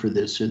room for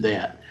this or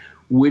that.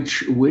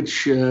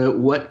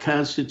 What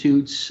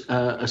constitutes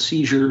a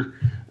seizure,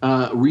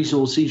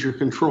 reasonable seizure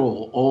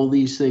control. All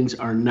these things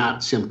are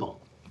not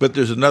simple. But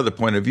there's another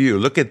point of view.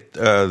 Look at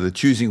the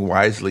Choosing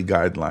Wisely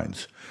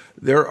guidelines.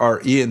 There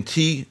are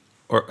ENT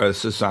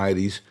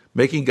societies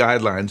making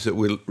guidelines that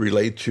will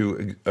relate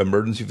to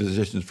emergency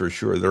physicians for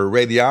sure. There are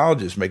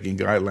radiologists making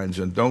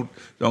guidelines, and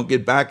don't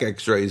get back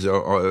X-rays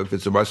or if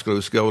it's a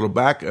musculoskeletal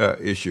back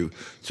issue.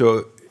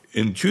 So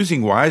in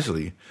Choosing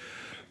Wisely,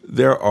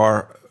 there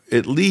are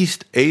at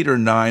least 8 or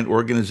 9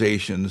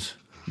 organizations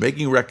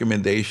making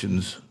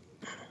recommendations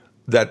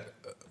that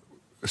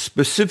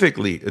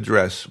specifically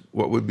address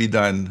what would be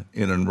done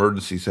in an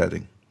emergency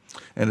setting.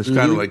 And it's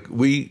kind of like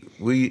we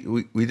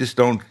just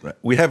don't,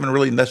 we haven't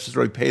really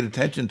necessarily paid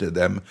attention to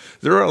them.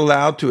 They're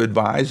allowed to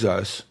advise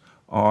us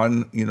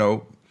on,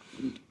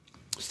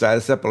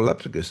 status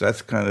epilepticus.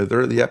 That's kind of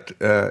they're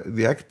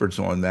the experts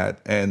on that,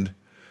 and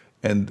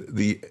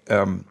the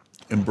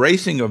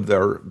embracing of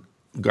their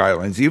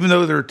guidelines, even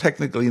though they're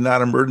technically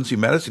not emergency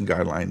medicine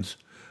guidelines.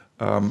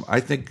 I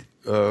think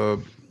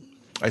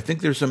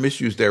there's some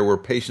issues there where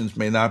patients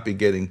may not be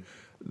getting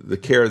the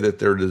care that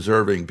they're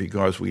deserving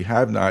because we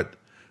have not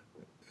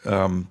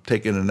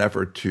taken an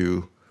effort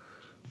to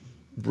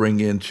bring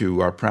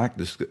into our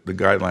practice the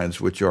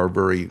guidelines which are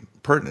very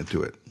pertinent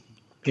to it.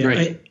 Yeah,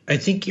 right. I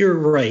think you're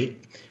right,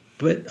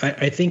 but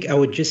I think I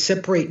would just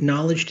separate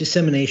knowledge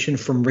dissemination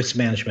from risk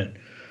management.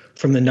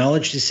 From the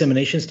knowledge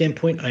dissemination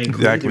standpoint, I agree.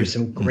 Exactly. There's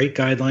some great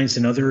guidelines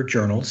in other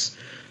journals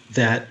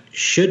that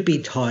should be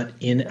taught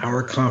in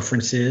our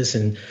conferences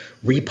and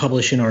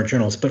republished in our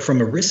journals. But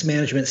from a risk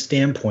management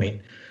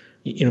standpoint,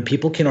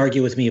 people can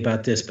argue with me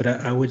about this, but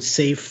I would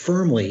say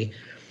firmly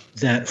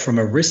that from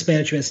a risk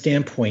management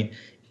standpoint,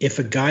 if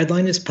a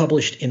guideline is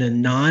published in a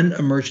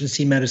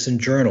non-emergency medicine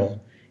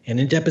journal and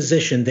in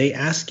deposition they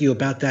ask you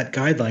about that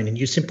guideline and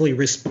you simply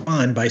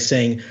respond by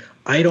saying,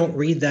 I don't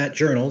read that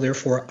journal,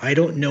 therefore I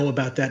don't know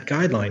about that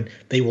guideline,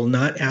 they will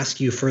not ask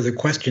you further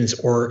questions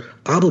or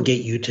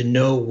obligate you to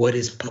know what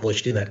is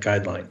published in that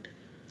guideline.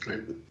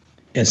 Right.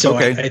 And so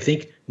I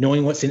think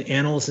knowing what's in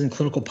annals and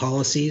clinical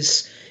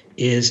policies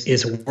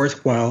is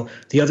worthwhile.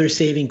 The other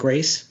saving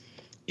grace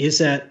is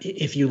that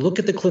if you look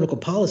at the clinical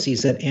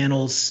policies that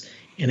annals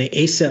and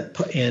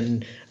ACEP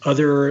and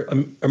other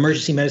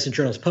emergency medicine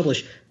journals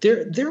publish,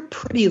 they're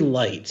pretty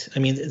light. I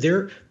mean,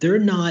 they're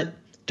not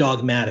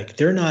dogmatic.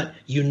 They're not,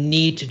 you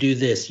need to do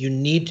this, you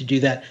need to do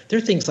that. They're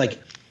things like,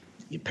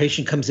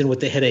 patient comes in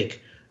with a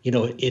headache,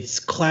 it's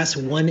class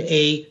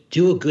 1A,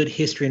 do a good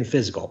history and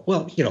physical.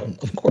 Well,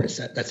 of course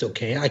that's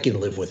okay. I can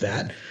live with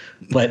that.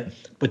 But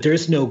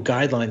there's no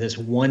guideline. There's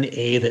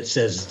 1A that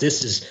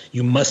says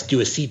you must do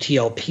a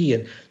CTLP,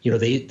 and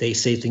they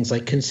say things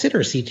like consider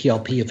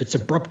CTLP if it's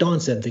abrupt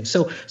onset and things.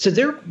 So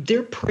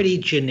they're pretty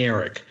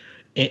generic.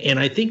 And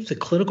I think the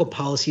clinical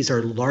policies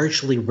are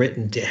largely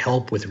written to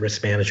help with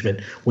risk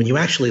management when you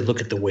actually look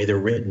at the way they're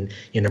written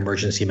in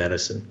emergency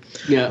medicine.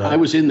 Yeah, I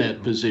was in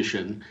that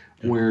position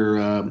where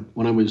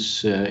when I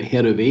was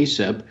head of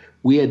ACEP,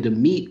 we had to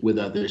meet with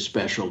other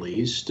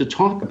specialties to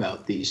talk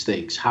about these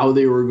things, how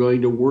they were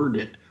going to word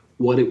it,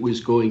 what it was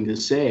going to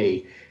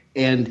say.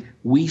 And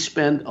we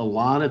spent a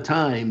lot of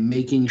time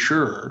making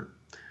sure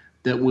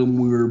that when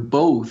we were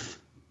both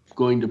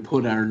going to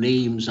put our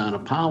names on a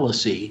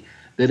policy,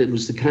 that it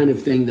was the kind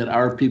of thing that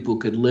our people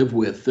could live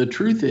with. The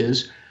truth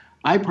is,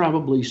 I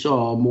probably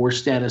saw more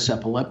status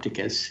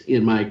epilepticus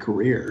in my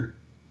career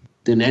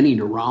than any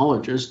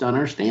neurologist on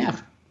our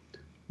staff.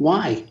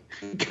 Why?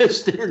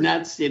 Because they're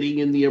not sitting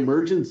in the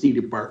emergency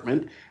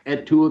department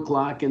at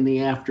 2:00 in the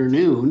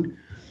afternoon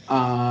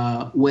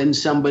when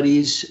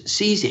somebody's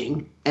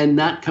seizing and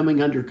not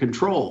coming under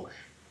control.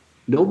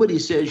 Nobody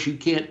says you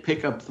can't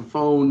pick up the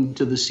phone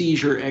to the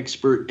seizure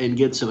expert and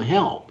get some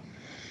help.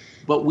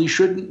 But we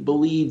shouldn't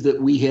believe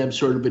that we have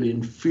sort of an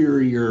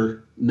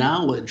inferior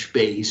knowledge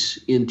base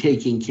in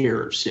taking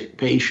care of sick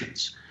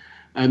patients.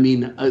 I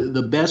mean,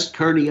 the best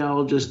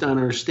cardiologist on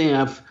our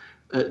staff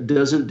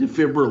doesn't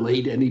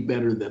defibrillate any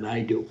better than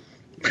I do.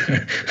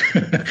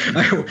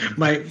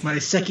 My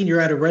second year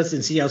out of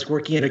residency, I was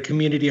working at a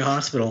community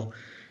hospital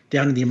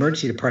down in the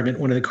emergency department.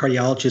 One of the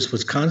cardiologists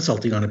was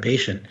consulting on a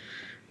patient,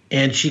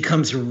 and she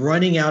comes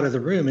running out of the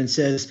room and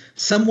says,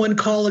 "Someone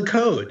call a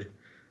code."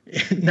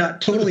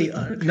 Not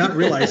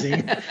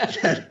realizing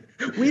that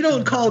we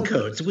don't call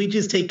codes. We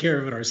just take care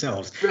of it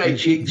ourselves. Right.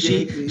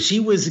 And she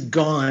was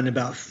gone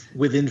about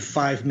within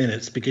 5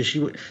 minutes because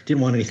she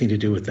didn't want anything to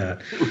do with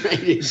that.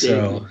 Right.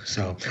 Exactly.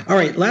 So all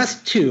right.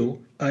 Last two.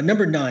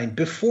 Number 9.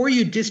 Before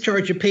you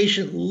discharge a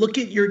patient, look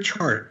at your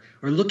chart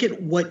or look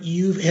at what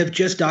you have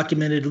just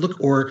documented. Look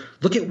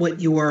at what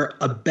you are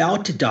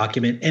about to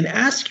document and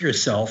ask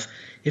yourself,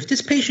 if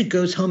this patient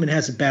goes home and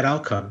has a bad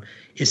outcome,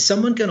 is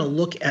someone going to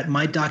look at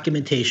my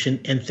documentation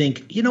and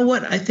think, you know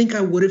what, I think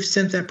I would have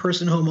sent that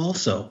person home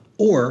also?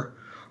 Or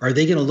are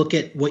they going to look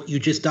at what you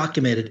just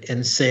documented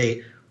and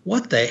say,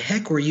 what the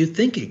heck were you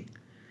thinking?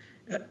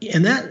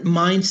 And that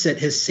mindset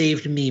has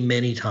saved me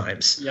many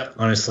times,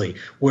 honestly,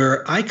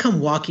 where I come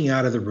walking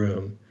out of the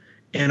room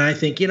and I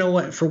think, you know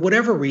what, for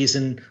whatever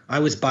reason, I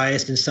was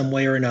biased in some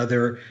way or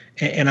another,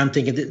 and I'm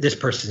thinking this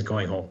person's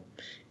going home.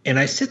 And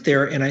I sit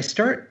there and I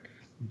start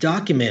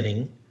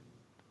documenting.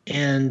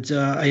 And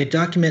I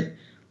document,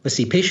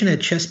 patient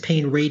had chest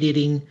pain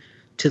radiating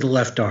to the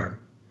left arm.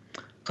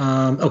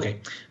 And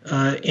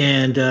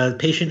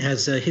patient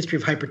has a history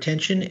of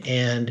hypertension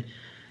and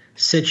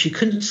said she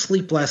couldn't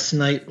sleep last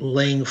night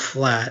laying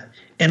flat.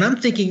 And I'm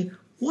thinking,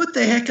 what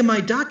the heck am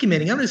I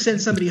documenting? I'm going to send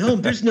somebody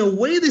home. There's no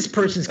way this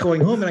person's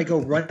going home. And I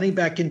go running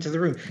back into the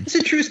room. It's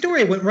a true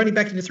story. I went running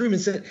back into the room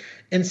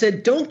and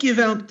said, don't give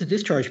out the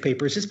discharge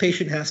papers. This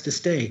patient has to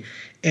stay.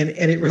 And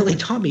it really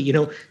taught me,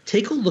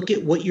 take a look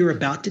at what you're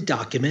about to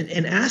document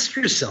and ask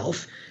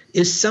yourself,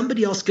 is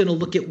somebody else going to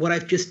look at what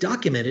I've just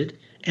documented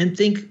and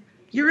think,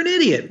 you're an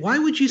idiot. Why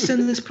would you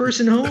send this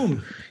person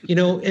home?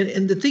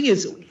 And the thing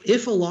is,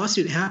 if a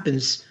lawsuit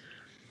happens,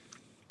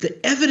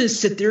 the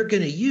evidence that they're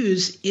going to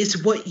use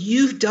is what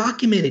you've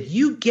documented.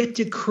 You get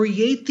to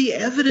create the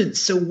evidence.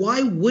 So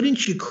why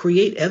wouldn't you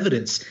create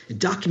evidence and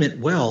document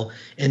well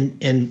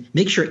and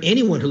make sure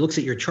anyone who looks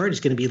at your chart is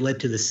going to be led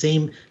to the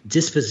same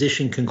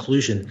disposition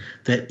conclusion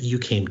that you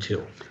came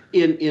to?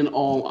 In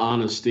all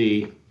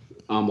honesty,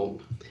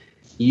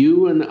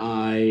 you and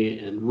I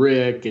and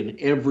Rick and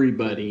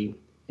everybody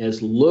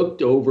has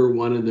looked over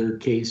one of their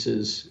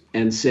cases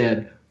and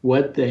said,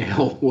 what the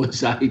hell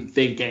was I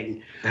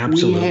thinking?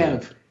 Absolutely. We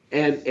have.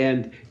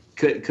 And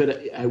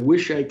could I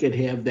wish I could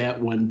have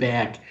that one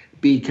back,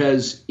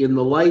 because in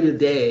the light of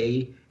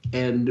day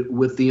and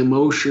with the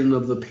emotion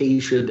of the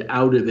patient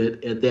out of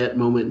it at that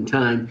moment in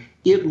time,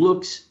 it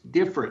looks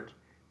different.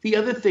 The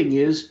other thing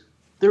is,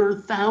 there are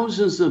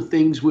thousands of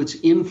things which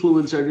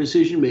influence our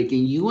decision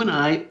making. You and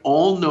I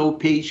all know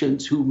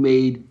patients who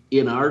made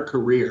in our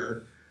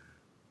career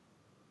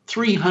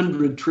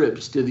 300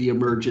 trips to the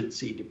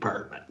emergency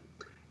department.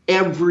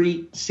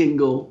 Every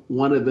single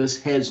one of us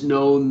has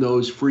known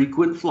those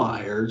frequent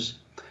flyers,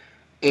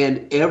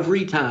 and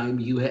every time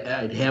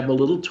I'd have a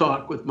little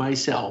talk with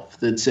myself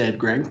that said,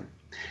 Greg,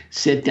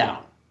 sit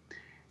down.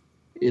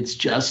 It's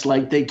just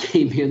like they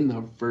came in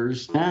the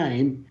first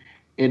time,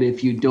 and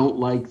if you don't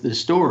like the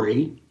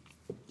story,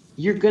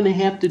 you're going to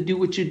have to do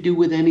what you do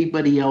with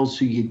anybody else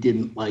who you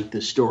didn't like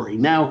the story.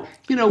 Now,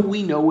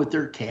 we know what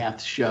their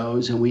cath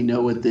shows, and we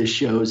know what this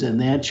shows and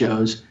that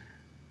shows,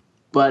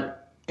 but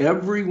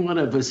every one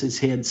of us has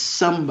had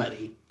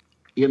somebody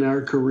in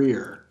our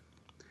career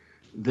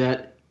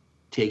that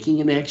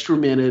taking an extra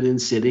minute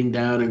and sitting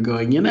down and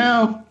going,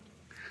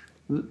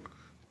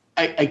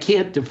 I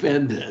can't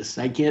defend this.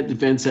 I can't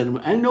defend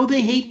sentiment. I know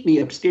they hate me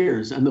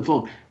upstairs on the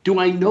phone. Do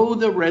I know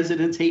the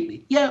residents hate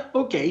me? Yeah,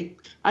 okay.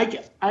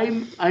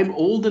 I'm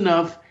old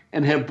enough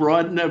and have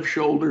broad enough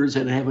shoulders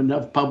and have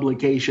enough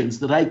publications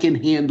that I can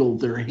handle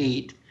their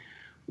hate.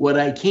 What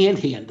I can't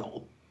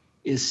handle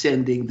is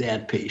sending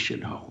that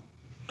patient home.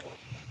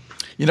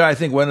 I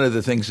think one of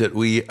the things that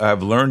we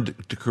have learned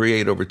to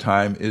create over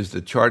time is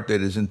the chart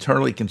that is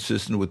internally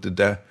consistent with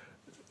the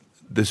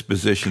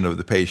disposition of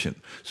the patient.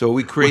 So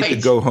we create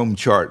the go-home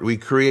chart. We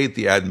create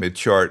the admit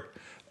chart.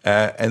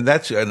 And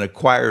that's an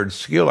acquired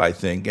skill, I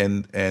think.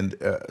 And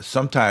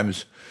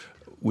sometimes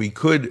we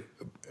could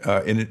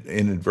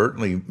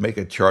inadvertently make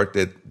a chart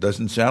that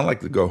doesn't sound like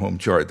the go-home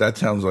chart. That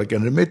sounds like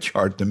an admit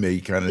chart to me,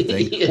 kind of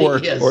thing.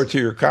 Or to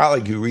your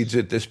colleague who reads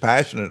it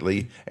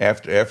dispassionately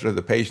after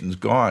the patient's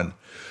gone.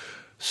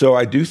 So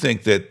I do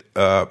think that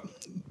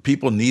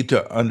people need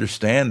to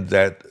understand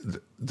that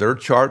their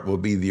chart will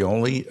be the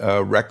only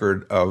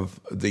record of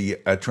the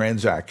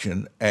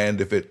transaction, and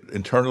if it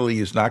internally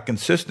is not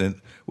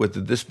consistent with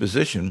the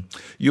disposition,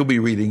 you'll be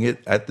reading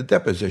it at the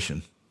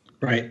deposition.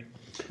 Right.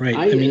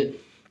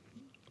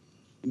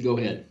 Go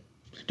ahead.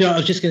 No, I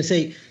was just going to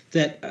say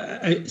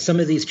that some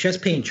of these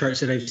chest pain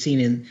charts that I've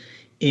seen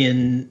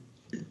in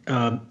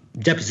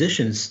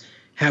depositions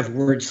have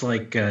words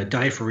like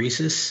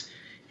diaphoresis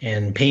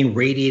and pain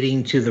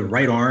radiating to the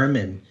right arm,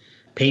 and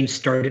pain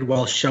started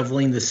while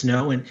shoveling the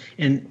snow,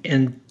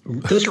 and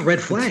those are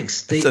red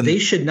flags. They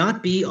should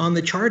not be on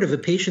the chart of a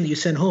patient that you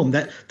send home.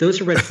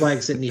 Those are red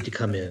flags that need to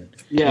come in.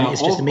 Yeah,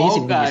 it's just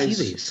amazing when you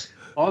see these.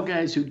 All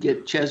guys who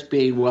get chest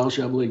pain while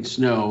shoveling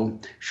snow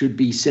should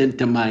be sent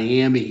to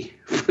Miami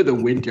for the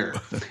winter,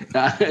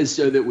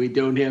 so that we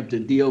don't have to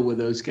deal with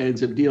those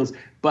kinds of deals.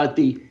 But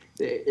the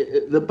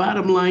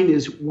bottom line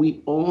is,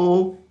 we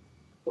all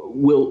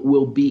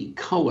will be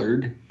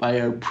colored by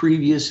our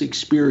previous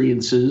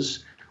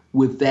experiences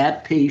with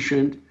that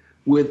patient,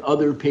 with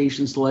other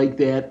patients like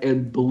that.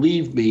 And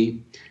believe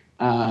me,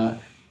 I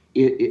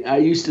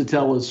used to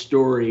tell a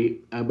story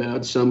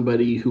about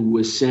somebody who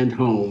was sent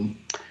home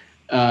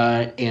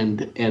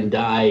and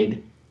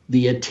died.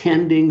 The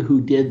attending who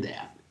did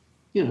that,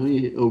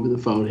 over the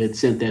phone, had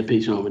sent that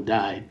patient home and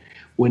died.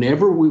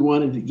 Whenever we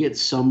wanted to get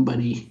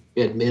somebody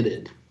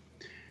admitted,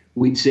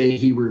 we'd say,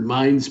 he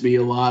reminds me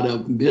a lot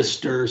of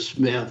Mr.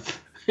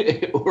 Smith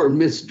or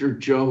Mr.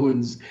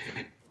 Jones.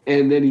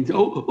 And then he'd say,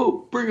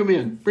 bring him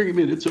in,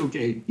 it's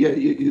okay. Yeah,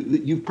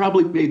 you've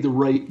probably made the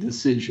right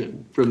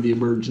decision from the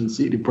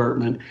emergency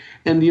department.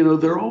 And,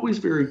 they're always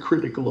very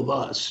critical of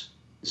us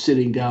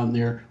sitting down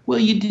there. Well,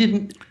 you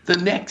didn't, the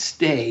next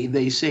day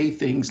they say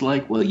things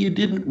like, well, you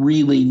didn't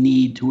really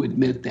need to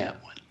admit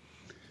that one.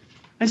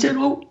 I said,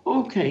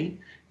 okay,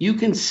 you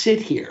can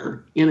sit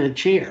here in a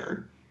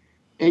chair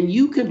and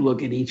you can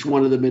look at each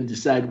one of them and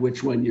decide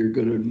which one you're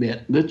going to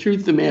admit. The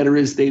truth of the matter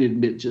is, they'd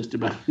admit just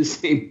about the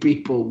same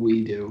people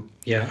we do.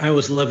 Yeah, I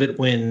always love it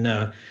when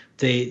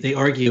they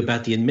argue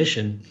about the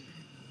admission,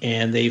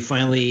 and they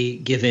finally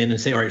give in and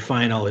say, all right,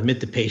 fine, I'll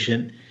admit the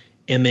patient.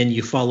 And then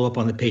you follow up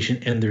on the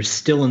patient, and they're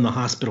still in the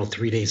hospital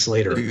 3 days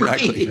later.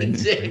 Exactly.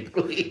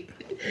 Right,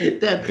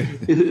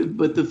 exactly.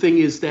 But the thing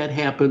is, that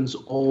happens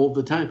all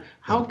the time.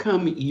 How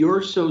come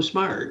you're so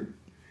smart?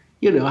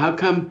 How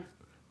come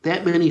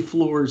that many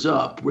floors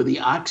up where the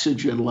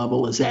oxygen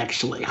level is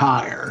actually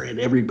higher and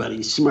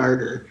everybody's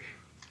smarter,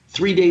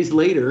 3 days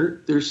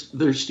later,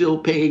 they're still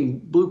paying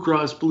Blue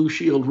Cross Blue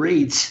Shield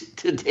rates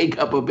to take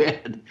up a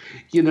bed.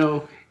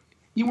 You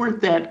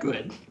weren't that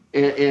good,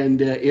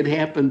 and it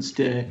happens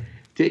to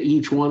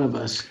each one of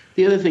us.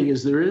 The other thing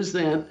is there is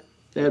that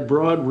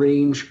broad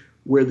range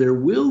where there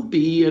will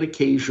be an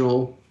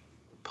occasional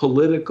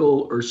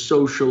political or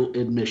social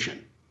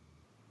admission.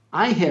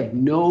 I have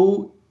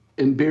no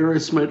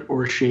embarrassment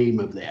or shame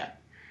of that.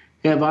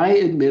 Have I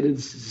admitted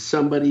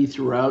somebody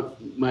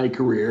throughout my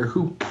career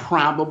who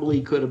probably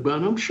could have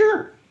been? I'm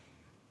sure.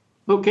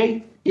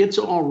 Okay, it's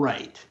all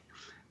right.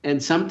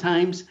 And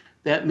sometimes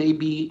that may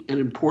be an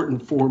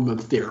important form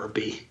of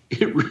therapy.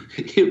 It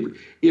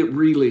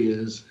really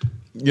is.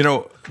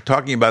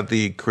 Talking about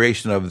the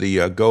creation of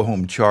the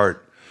go-home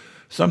chart,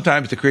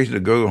 sometimes the creation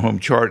of the go-home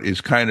chart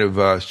is kind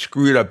of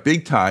screwed up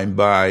big time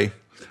by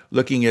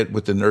looking at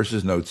what the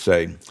nurse's notes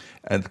say.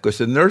 And because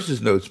the nurse's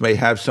notes may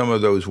have some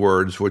of those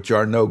words which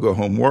are no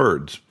go-home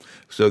words.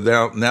 So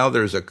now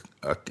there's a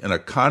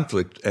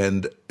conflict,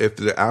 and if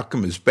the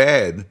outcome is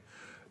bad,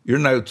 your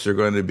notes are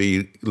going to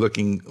be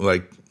looking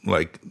like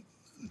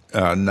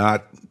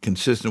not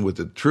consistent with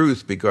the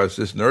truth because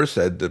this nurse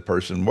said the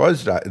person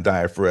was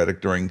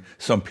diaphoretic during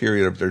some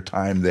period of their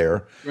time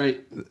there.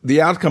 Right.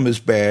 The outcome is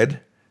bad,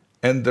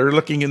 and they're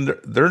looking in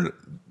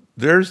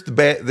there's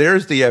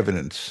the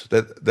evidence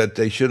that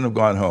they shouldn't have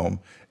gone home.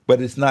 But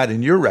it's not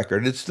in your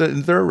record; it's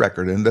in their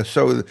record, and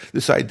so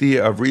this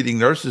idea of reading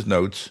nurses'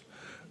 notes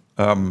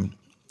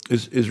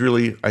is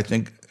really, I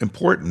think,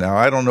 important. Now,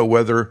 I don't know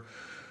whether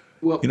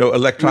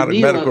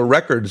electronic medical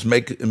records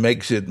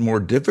makes it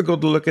more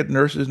difficult to look at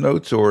nurses'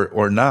 notes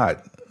or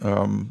not.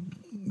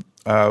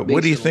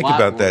 What do you think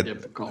about that,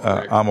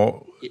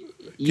 Amo?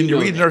 Can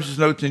you read nurses'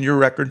 notes in your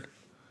record?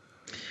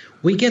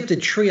 We get the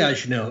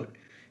triage note,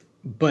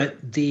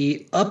 but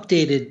the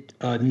updated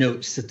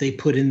notes that they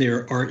put in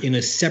there are in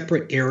a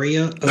separate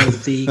area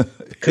of the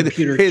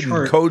computer hidden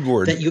chart. Code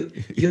word. That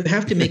you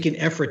have to make an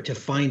effort to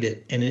find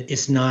it, and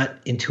it's not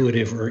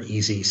intuitive or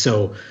easy.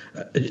 So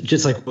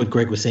just like what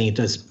Greg was saying, it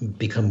does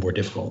become more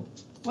difficult.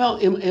 Well,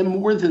 and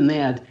more than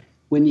that,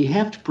 when you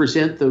have to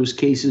present those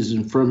cases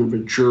in front of a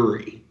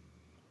jury,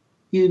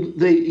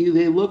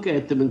 they look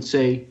at them and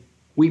say,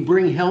 we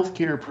bring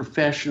healthcare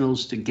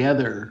professionals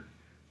together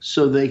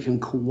so they can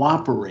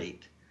cooperate.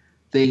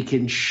 They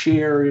can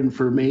share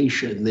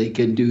information. They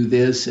can do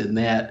this and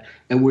that.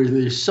 And where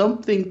there's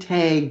something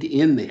tagged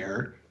in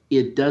there,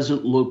 it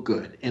doesn't look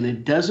good. And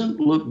it doesn't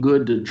look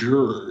good to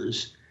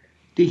jurors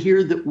to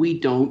hear that we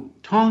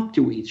don't talk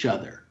to each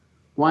other.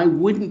 Why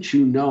wouldn't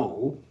you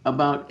know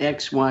about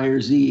X, Y, or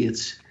Z?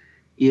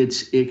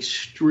 It's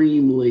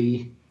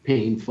extremely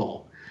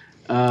painful.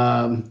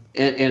 And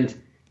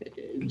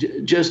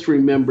just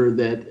remember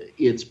that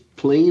it's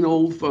plain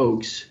old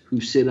folks who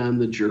sit on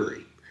the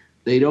jury.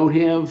 They don't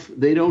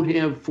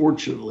have,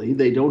 fortunately,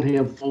 they don't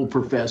have full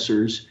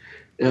professors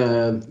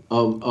of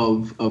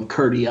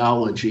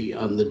cardiology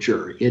on the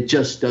jury. It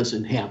just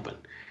doesn't happen.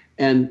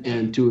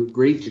 And to a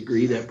great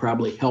degree, that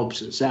probably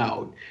helps us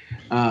out.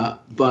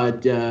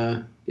 But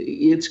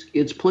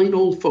it's plain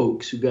old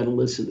folks who got to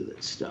listen to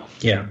this stuff.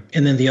 Yeah.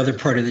 And then the other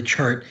part of the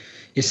chart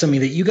is something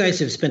that you guys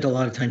have spent a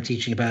lot of time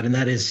teaching about, and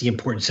that is the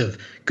importance of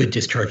good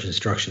discharge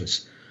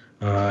instructions.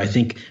 I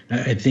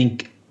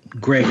think,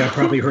 Greg, I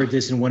probably heard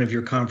this in one of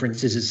your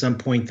conferences at some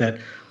point that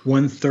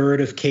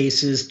 1/3 of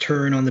cases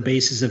turn on the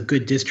basis of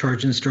good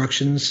discharge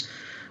instructions.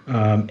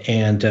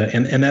 And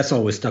that's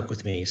always stuck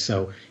with me.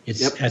 So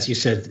it's, as you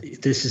said,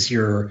 this is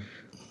your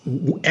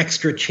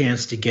extra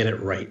chance to get it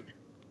right.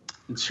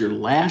 It's your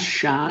last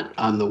shot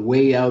on the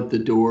way out the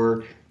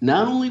door,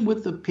 not only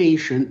with the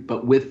patient,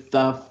 but with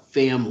the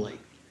family,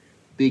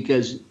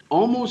 because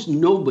almost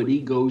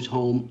nobody goes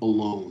home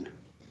alone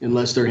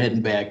unless they're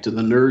heading back to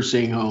the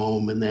nursing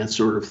home and that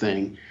sort of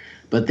thing.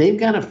 But they've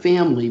got a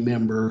family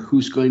member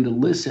who's going to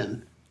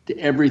listen to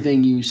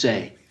everything you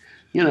say.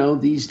 You know,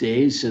 these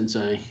days, since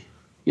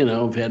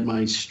I've had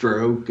my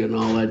stroke and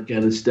all that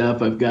kind of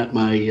stuff, I've got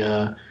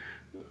my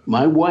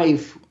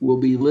wife will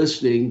be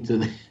listening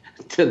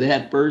to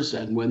that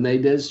person when they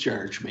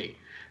discharge me.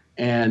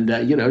 And,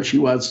 she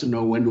wants to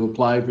know when to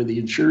apply for the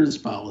insurance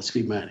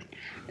policy money.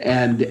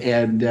 And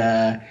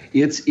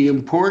it's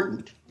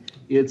important.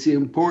 It's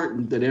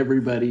important that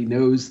everybody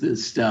knows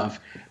this stuff.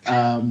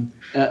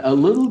 A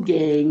little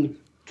gang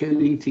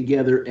coming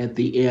together at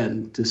the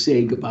end to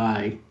say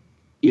goodbye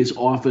is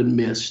often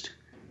missed.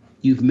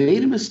 You've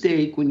made a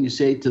mistake when you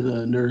say to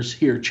the nurse,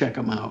 here, check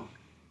them out.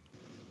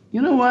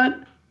 You know what?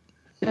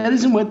 That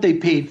isn't what they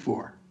paid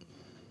for.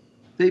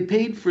 They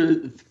paid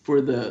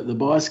for the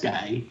boss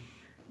guy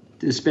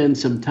to spend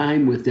some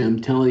time with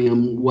them, telling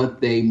them what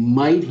they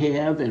might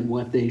have and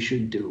what they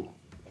should do.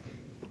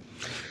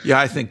 Yeah,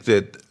 I think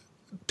that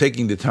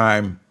taking the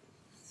time,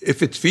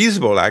 if it's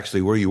feasible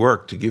actually where you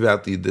work, to give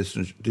out the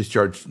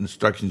discharge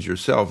instructions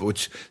yourself,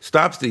 which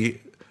stops the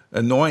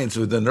annoyance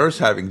of the nurse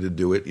having to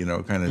do it,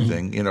 kind of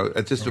thing.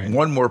 It's just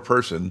one more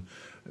person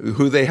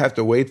who they have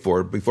to wait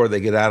for before they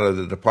get out of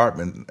the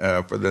department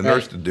for the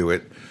nurse to do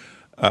it.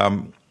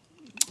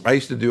 I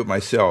used to do it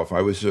myself.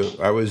 I was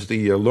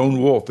the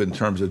lone wolf in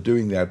terms of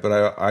doing that,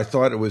 but I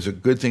thought it was a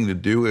good thing to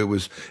do. It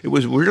was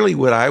really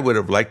what I would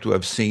have liked to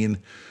have seen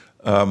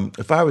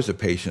if I was a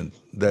patient.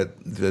 That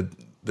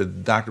the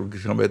doctor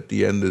would come at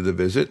the end of the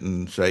visit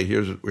and say,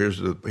 here's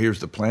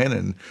the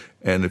plan,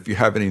 and if you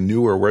have any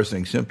new or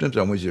worsening symptoms,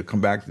 I want you to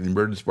come back to the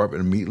emergency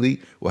department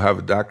immediately. We'll have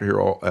a doctor here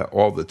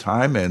all the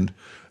time, and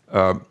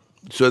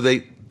so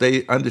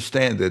they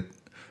understand that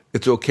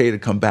it's okay to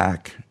come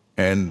back.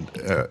 And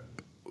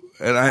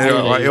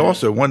I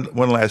also, one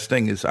last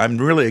thing is, I'm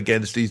really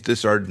against these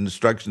discharge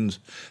instructions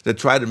that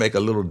try to make a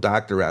little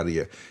doctor out of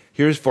you.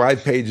 Here's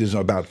 5 pages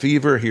about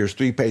fever. Here's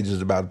 3 pages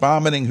about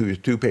vomiting. Here's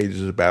 2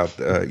 pages about,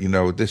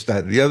 this,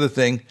 that, and the other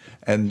thing.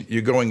 And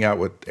you're going out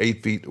with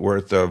 8 feet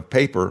worth of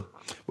paper,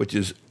 which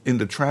is in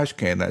the trash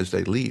can as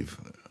they leave.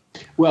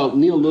 Well,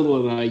 Neil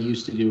Little and I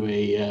used to do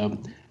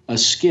a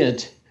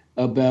skit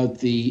about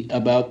the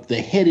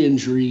head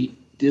injury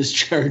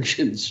discharge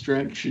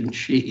instruction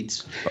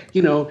sheets.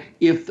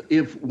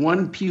 If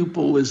one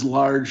pupil is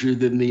larger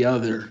than the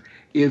other,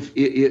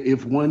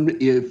 if one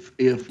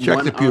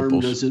arm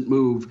doesn't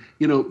move,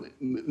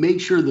 make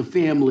sure the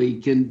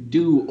family can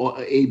do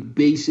a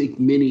basic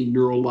mini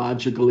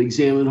neurological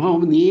exam at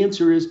home. And the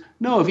answer is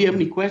no. If you have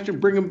any question,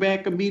 bring them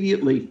back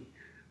immediately.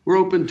 We're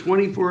open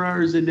 24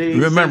 hours a day.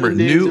 Remember, 7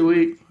 days a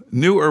week.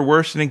 New or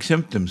worsening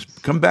symptoms,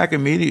 come back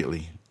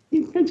immediately.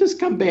 You can just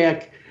come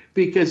back,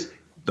 because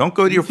don't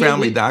go to your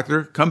family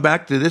doctor. Come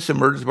back to this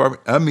emergency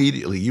department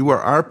immediately. You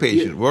are our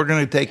patient. We're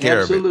going to take care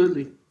of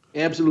it.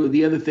 Absolutely.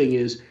 The other thing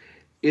is,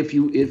 if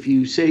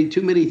you say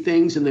too many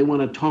things and they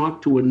want to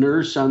talk to a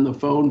nurse on the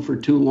phone for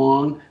too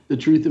long, the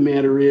truth of the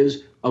matter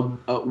is a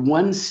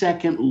 1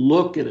 second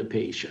look at a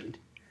patient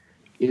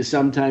is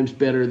sometimes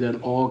better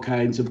than all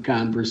kinds of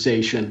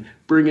conversation.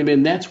 Bring them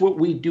in. That's what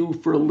we do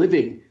for a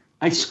living.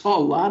 I saw a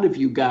lot of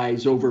you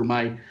guys over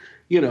my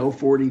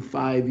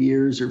 45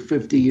 years or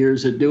 50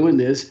 years of doing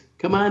this.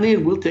 Come on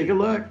in. We'll take a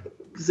look,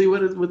 see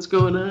what's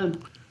going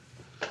on.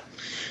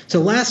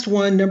 So last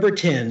one, number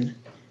 10.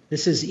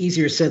 This is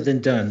easier said than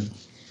done.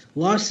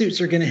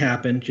 Lawsuits are going to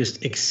happen.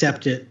 Just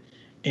accept it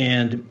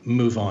and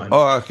move on.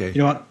 Oh, okay.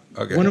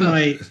 Okay. One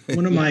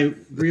of my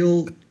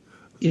real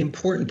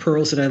important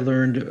pearls that I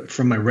learned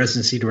from my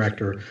residency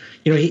director,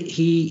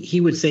 he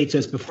would say to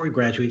us before we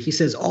graduate, he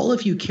says, all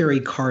of you carry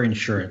car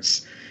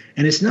insurance.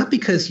 And it's not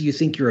because you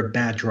think you're a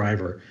bad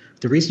driver.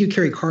 The reason you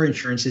carry car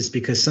insurance is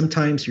because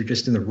sometimes you're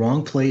just in the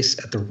wrong place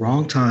at the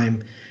wrong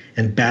time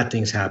and bad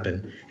things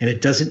happen. And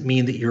it doesn't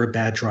mean that you're a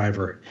bad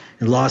driver.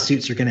 And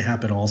lawsuits are going to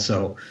happen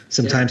also.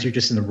 Sometimes you're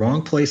just in the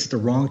wrong place at the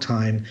wrong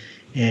time,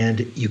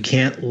 and you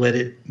can't let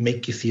it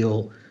make you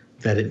feel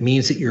that it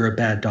means that you're a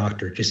bad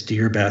doctor. Just do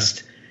your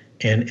best.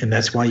 And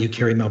that's why you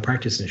carry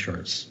malpractice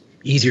insurance.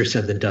 Easier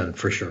said than done,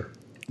 for sure.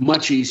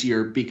 Much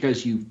easier,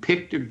 because you've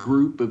picked a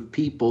group of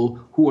people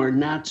who are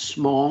not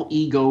small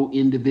ego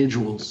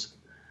individuals.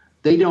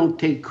 They don't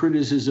take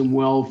criticism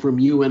well from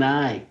you and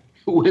I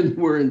when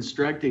we're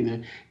instructing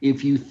them.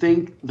 If you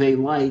think they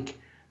like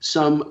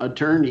some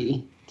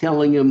attorney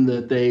telling them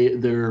that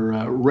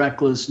they're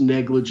reckless,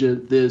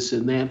 negligent, this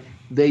and that,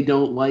 they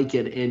don't like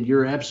it. And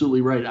you're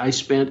absolutely right. I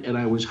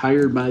was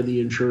hired by the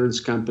insurance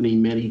company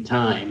many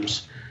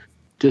times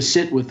to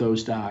sit with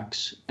those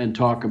docs and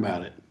talk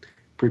about it,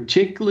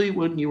 particularly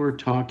when you were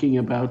talking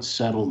about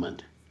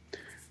settlement.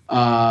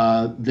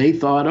 They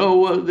thought,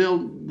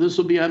 this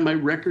will be on my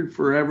record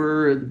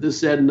forever, and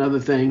this, that, another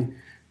thing.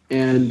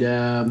 And,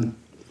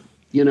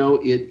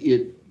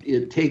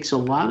 it takes a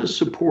lot of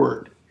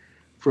support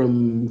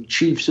from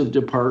chiefs of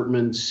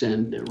departments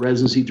and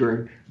residency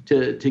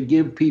directors to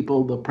give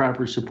people the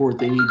proper support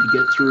they need to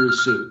get through a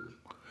suit.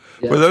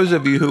 Yeah. For those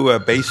of you who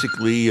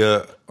basically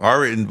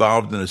are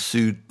involved in a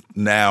suit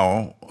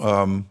now,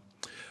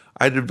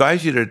 I'd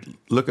advise you to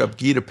look up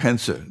Gita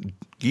Pensa.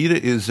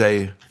 Gita is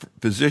a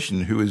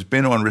physician who has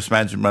been on Risk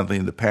Management Monthly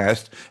in the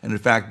past. And in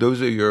fact,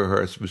 those of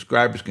her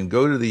subscribers can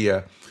go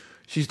to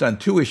she's done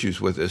 2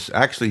 issues with us.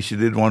 Actually, she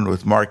did one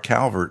with Mark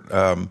Calvert,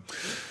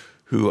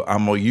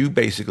 who you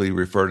basically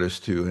referred us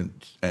to.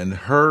 And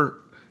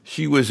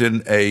she was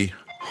in a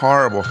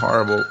horrible,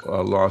 horrible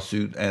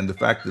lawsuit. And the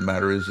fact of the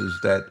matter is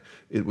that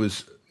it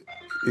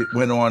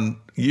went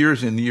on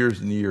years and years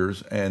and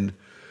years. And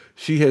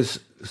she has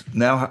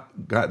now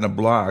gotten a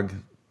blog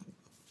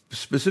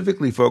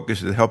specifically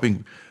focused at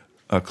helping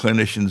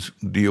clinicians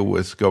deal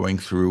with going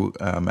through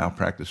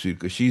malpractice suit,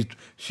 because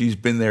she's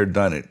been there,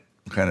 done it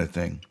kind of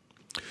thing.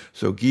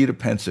 So Gita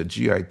Pensa,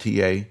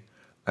 Gita.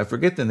 I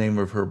forget the name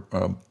of her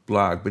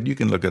blog, but you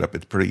can look it up.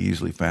 It's pretty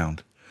easily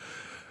found.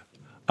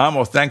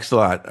 Amo, thanks a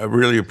lot. I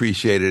really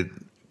appreciate it.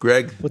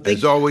 Greg,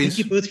 as always.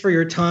 Thank you both for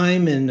your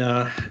time, and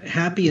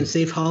happy and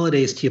safe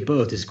holidays to you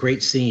both. It's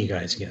great seeing you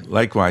guys again.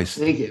 Likewise.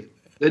 Thank you.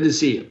 Good to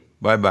see you.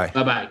 Bye-bye.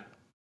 Bye-bye.